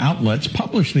media outlets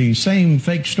publish these same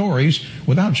fake stories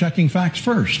without checking facts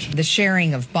first. The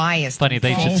sharing of biased Funny,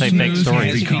 they should say fake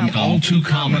stories. Has become all too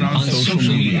common on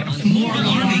social media. More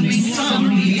alarming, some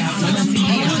media outlets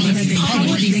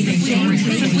publish these same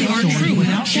fake stories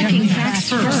without checking facts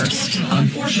first.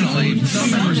 Unfortunately,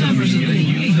 some members of the media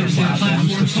use their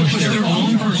platforms to push their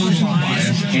own personal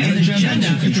bias and agenda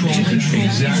to control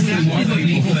exactly what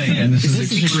people think. And this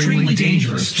is extremely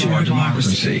dangerous to our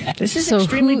democracy. This is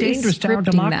extremely dangerous to our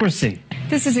democracy.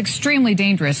 This is extremely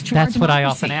dangerous to our That's democracy. what I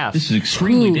often ask. This is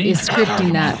extremely Who dangerous. is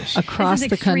scripting that across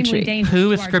the country?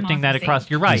 Who is scripting that across?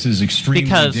 You're right. This is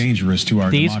extremely dangerous to our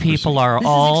these democracy. people are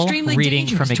all reading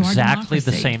from exactly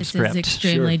the same This script. is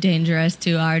extremely dangerous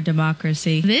to our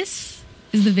democracy. This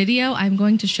is the video I'm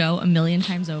going to show 1,000,000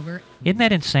 times over. Isn't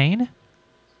that insane?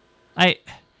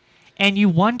 And you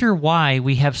wonder why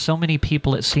we have so many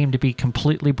people that seem to be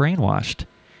completely brainwashed.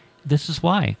 This is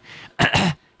why.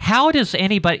 How does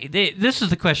anybody... This is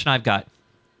the question I've got.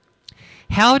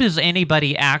 How does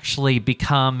anybody actually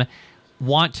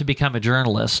want to become a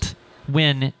journalist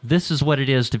when this is what it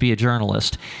is to be a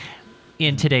journalist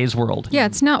in today's world? Yeah,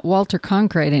 it's not Walter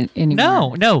Cronkite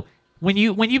anymore. No. when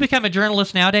you become a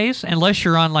journalist nowadays, unless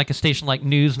you're on like a station like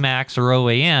Newsmax or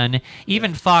OAN,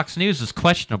 even Fox News is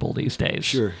questionable these days.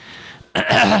 Sure.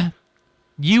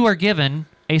 You are given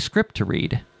a script to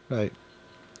read. Right.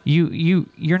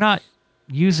 You're not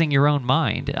using your own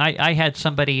mind. I had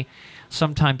somebody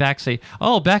sometime back say,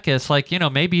 "Oh, Becca, it's like,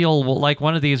 maybe you'll, like,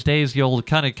 one of these days you'll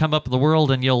kind of come up in the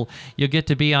world and you'll get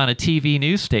to be on a TV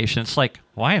news station." It's like,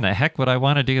 why in the heck would I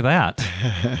want to do that?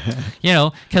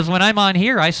 Because when I'm on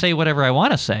here, I say whatever I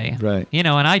want to say. Right. And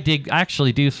I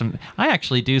actually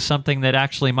do something that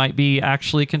actually might be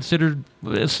actually considered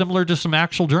similar to some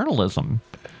actual journalism.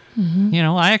 Mm-hmm.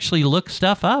 I actually look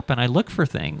stuff up and I look for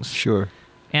things. Sure.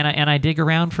 And I dig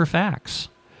around for facts.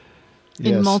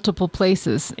 In multiple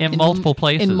places. In multiple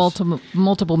places. In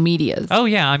multiple medias. Oh,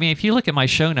 yeah. I mean, if you look at my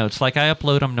show notes, like I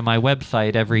upload them to my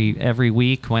website every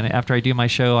week. After I do my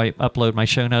show, I upload my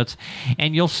show notes.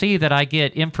 And you'll see that I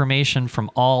get information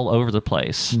from all over the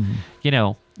place.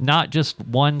 Mm-hmm. Not just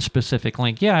one specific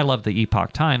link. Yeah, I love the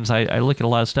Epoch Times. I look at a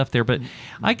lot of stuff there, but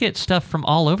I get stuff from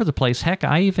all over the place. Heck,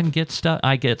 I even get stuff.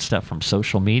 I get stuff from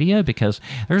social media because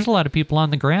there's a lot of people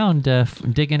on the ground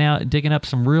digging up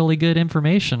some really good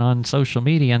information on social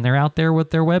media, and they're out there with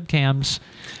their webcams.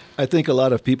 I think a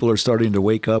lot of people are starting to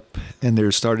wake up, and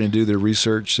they're starting to do their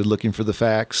research and looking for the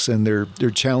facts, and they're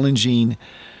challenging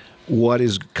what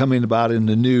is coming about in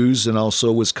the news and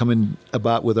also what's coming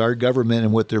about with our government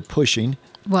and what they're pushing.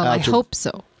 Well, I hope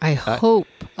so. I hope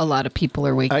a lot of people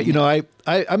are waking up.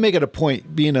 I make it a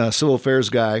point, being a civil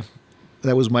affairs guy,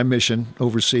 that was my mission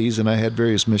overseas, and I had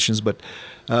various missions, but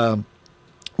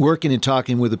working and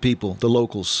talking with the people, the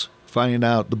locals, finding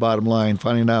out the bottom line,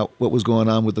 finding out what was going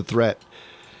on with the threat.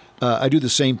 I do the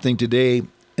same thing today,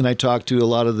 and I talk to a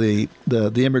lot of the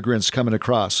immigrants coming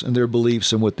across and their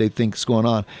beliefs and what they think is going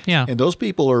on. Yeah. And those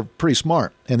people are pretty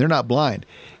smart, and they're not blind,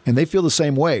 and they feel the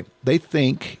same way. They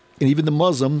think... And even the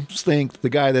Muslims think the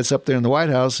guy that's up there in the White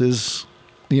House is,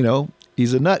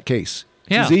 he's a nutcase.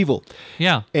 Yeah. He's evil.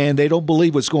 Yeah. And they don't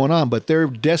believe what's going on, but they're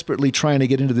desperately trying to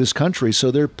get into this country. So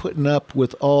they're putting up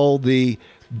with all the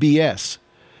BS,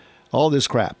 all this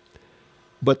crap.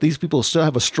 But these people still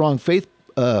have a strong faith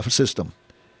system,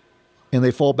 and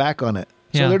they fall back on it.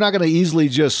 So they're not going to easily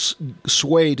just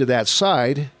sway to that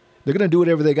side. They're going to do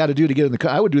whatever they got to do to get in the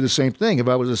country. I would do the same thing if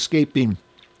I was escaping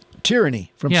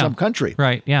tyranny from some country.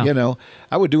 Right, yeah.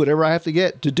 I would do whatever I have to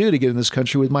get in this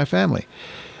country with my family.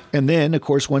 And then, of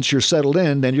course, once you're settled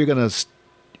in, then you're going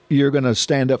to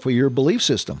stand up for your belief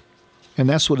system. And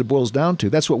that's what it boils down to.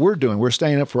 That's what we're doing. We're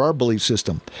standing up for our belief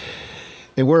system.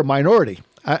 And we're a minority.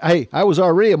 I was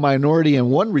already a minority in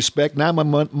one respect. Now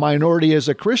I'm a minority as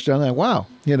a Christian. I'm like, wow,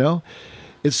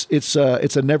 it's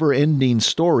a never-ending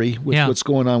story with what's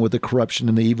going on with the corruption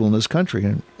and the evil in this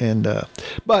country.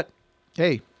 But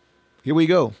hey, here we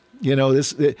go. We're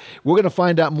going to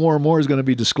find out more and more is going to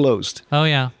be disclosed. Oh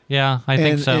yeah, I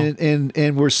think so.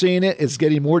 And we're seeing it. It's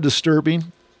getting more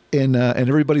disturbing, and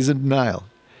everybody's in denial.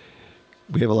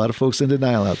 We have a lot of folks in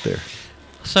denial out there.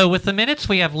 So with the minutes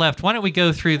we have left, why don't we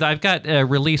go through I've got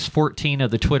release 14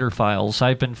 of the Twitter files.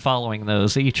 I've been following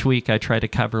those. Each week I try to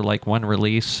cover like one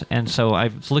release. And so I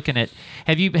was looking at,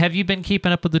 have you been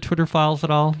keeping up with the Twitter files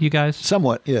at all, you guys?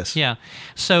 Somewhat, yes. Yeah.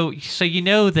 So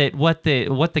that what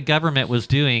the government was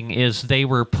doing is they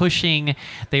were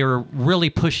really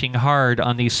pushing hard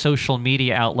on these social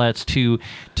media outlets to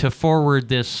forward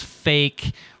this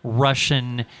fake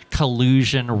Russian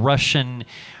collusion,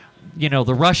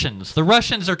 the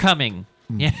Russians are coming,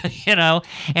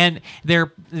 and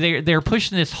they're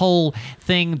pushing this whole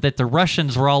thing that the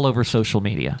Russians were all over social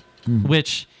media,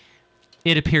 which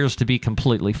it appears to be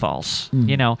completely false.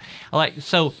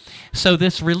 So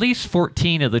this release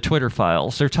 14 of the Twitter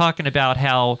files, they're talking about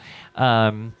how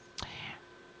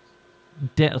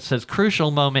it says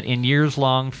crucial moment in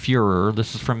years-long furor.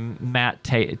 This is from Matt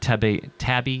Tabby.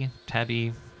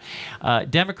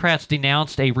 Democrats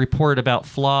denounced a report about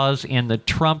flaws in the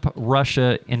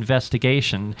Trump-Russia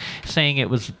investigation, saying it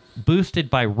was boosted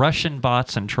by Russian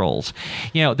bots and trolls.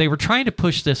 They were trying to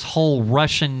push this whole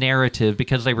Russian narrative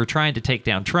because they were trying to take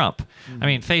down Trump. I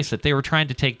mean, face it, they were trying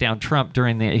to take down Trump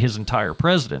during his entire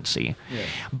presidency. Yeah.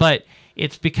 But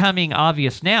it's becoming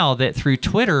obvious now that through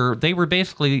Twitter, they were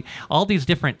basically all these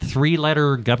different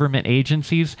three-letter government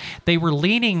agencies. They were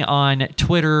leaning on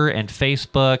Twitter and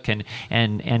Facebook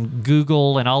and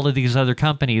Google and all of these other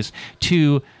companies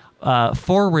to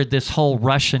forward this whole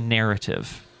Russian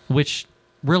narrative, which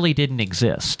really didn't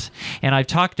exist. And I've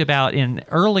talked about in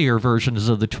earlier versions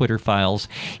of the Twitter files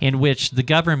in which the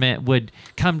government would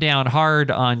come down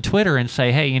hard on Twitter and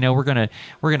say, hey, we're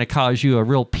gonna cause you a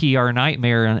real PR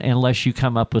nightmare unless you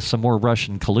come up with some more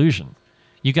Russian collusion.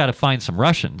 You got to find some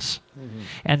Russians. Mm-hmm.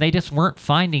 And they just weren't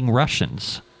finding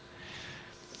Russians.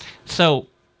 So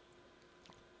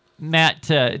Matt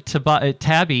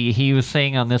Tabby, he was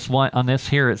saying on this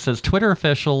here, it says Twitter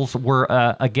officials were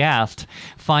aghast,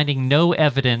 finding no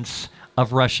evidence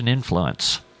of Russian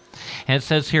influence. And it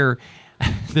says here,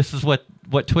 this is what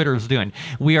Twitter is doing.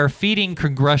 We are feeding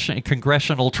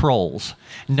congressional trolls,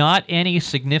 not any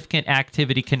significant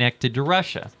activity connected to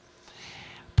Russia.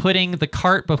 Putting the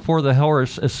cart before the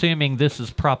horse, assuming this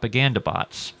is propaganda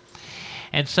bots.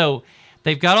 And so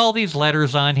they've got all these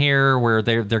letters on here where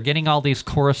they're getting all these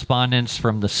correspondence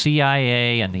from the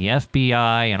CIA and the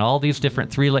FBI and all these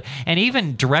different and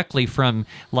even directly from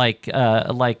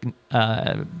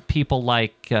people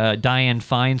like Dianne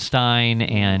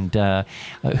Feinstein and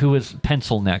who was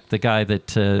Pencil Neck, the guy that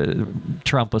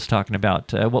Trump was talking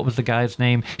about. What was the guy's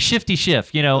name? Shifty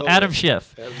Schiff, Adam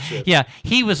Schiff. Adam Schiff. Yeah,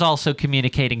 he was also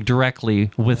communicating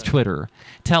directly with Twitter,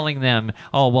 telling them,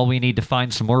 oh, well, we need to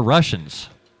find some more Russians.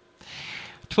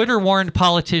 Twitter warned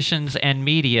politicians and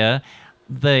media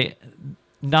they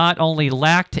not only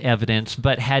lacked evidence,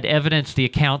 but had evidence the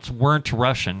accounts weren't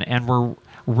Russian and were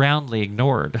roundly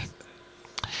ignored.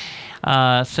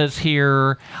 Says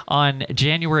here, on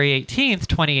January 18th,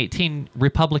 2018,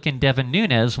 Republican Devin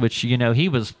Nunes, which, he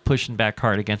was pushing back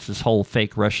hard against this whole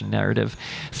fake Russian narrative,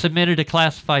 submitted a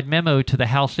classified memo to the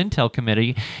House Intel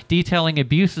Committee detailing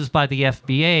abuses by the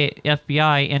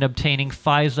FBI in obtaining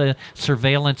FISA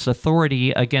surveillance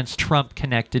authority against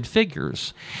Trump-connected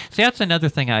figures. See, that's another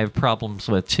thing I have problems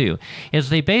with, too, is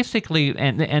they basically,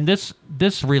 and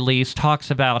this release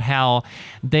talks about how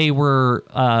they were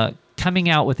coming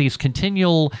out with these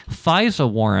continual FISA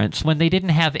warrants when they didn't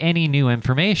have any new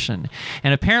information.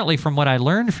 And apparently from what I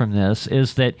learned from this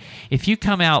is that if you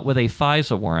come out with a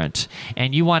FISA warrant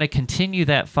and you want to continue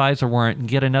that FISA warrant and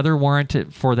get another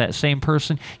warrant for that same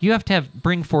person, you have to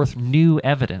bring forth new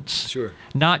evidence. Sure.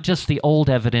 Not just the old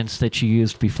evidence that you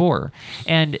used before.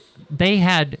 And they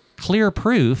had clear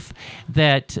proof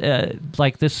that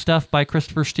this stuff by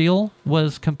Christopher Steele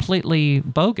was completely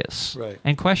bogus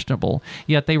and questionable,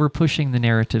 yet they were pushing the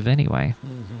narrative anyway.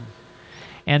 Mm-hmm.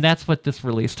 And that's what this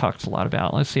release talks a lot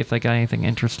about. Let's see if they got anything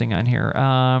interesting on here.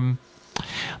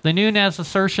 The Nunes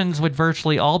assertions would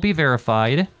virtually all be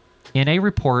verified in a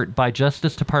report by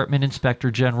Justice Department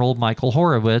Inspector General Michael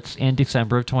Horowitz in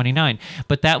December of 2009.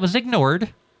 But that was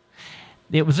ignored.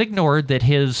 It was ignored that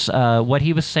his what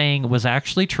he was saying was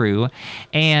actually true,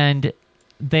 and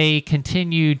they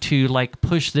continued to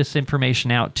push this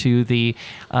information out to the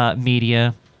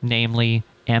media, namely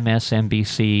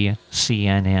MSNBC,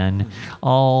 CNN,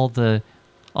 all the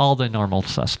normal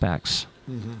suspects.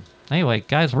 Mm-hmm. Anyway,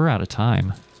 guys, we're out of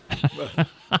time.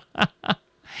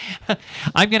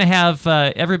 I'm going to have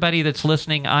everybody that's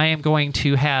listening, I am going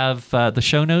to have the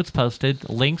show notes posted,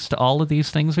 links to all of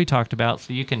these things we talked about,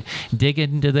 so you can dig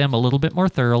into them a little bit more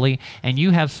thoroughly, and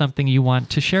you have something you want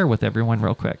to share with everyone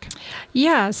real quick.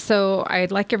 Yeah, so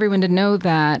I'd like everyone to know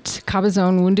that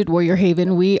Cabazon Wounded Warrior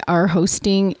Haven, we are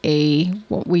hosting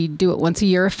we do it once a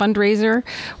year, a fundraiser.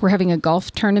 We're having a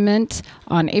golf tournament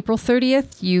on April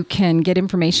 30th. You can get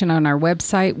information on our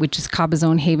website, which is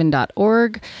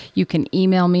cabazonhaven.org. You can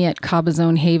email me at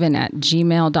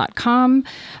cabazonhaven@gmail.com.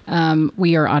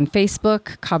 We are on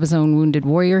Facebook, Cabazon Wounded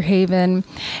Warrior Haven,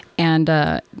 and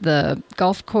the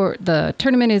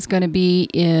tournament is going to be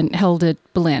held at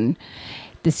Berlin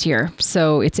this year.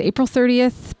 So it's April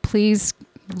 30th. Please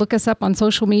look us up on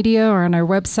social media or on our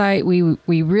website.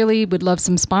 We really would love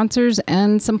some sponsors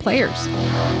and some players.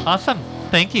 Awesome.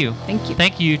 Thank you. Thank you.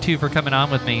 Thank you, too, for coming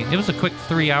on with me. It was a quick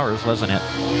 3 hours, wasn't it?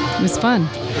 It was fun.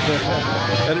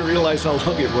 I didn't realize how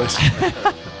long it was.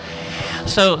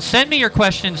 So send me your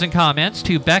questions and comments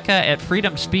to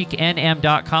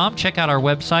Becca@freedomspeaknm.com. Check out our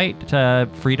website,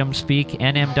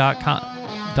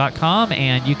 freedomspeaknm.com,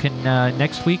 and you can,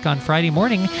 next week on Friday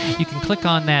morning, you can click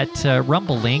on that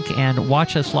Rumble link and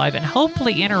watch us live and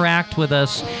hopefully interact with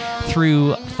us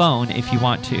through phone if you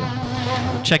want to.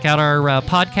 Check out our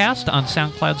podcast on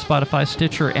SoundCloud, Spotify,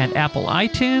 Stitcher, and Apple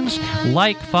iTunes.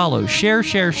 Like, follow, share.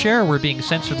 We're being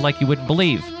censored like you wouldn't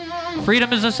believe.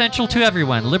 Freedom is essential to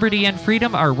everyone. Liberty and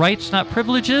freedom are rights, not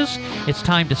privileges. It's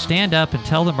time to stand up and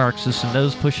tell the Marxists and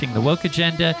those pushing the woke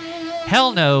agenda,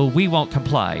 hell no, we won't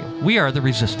comply. We are the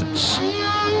resistance.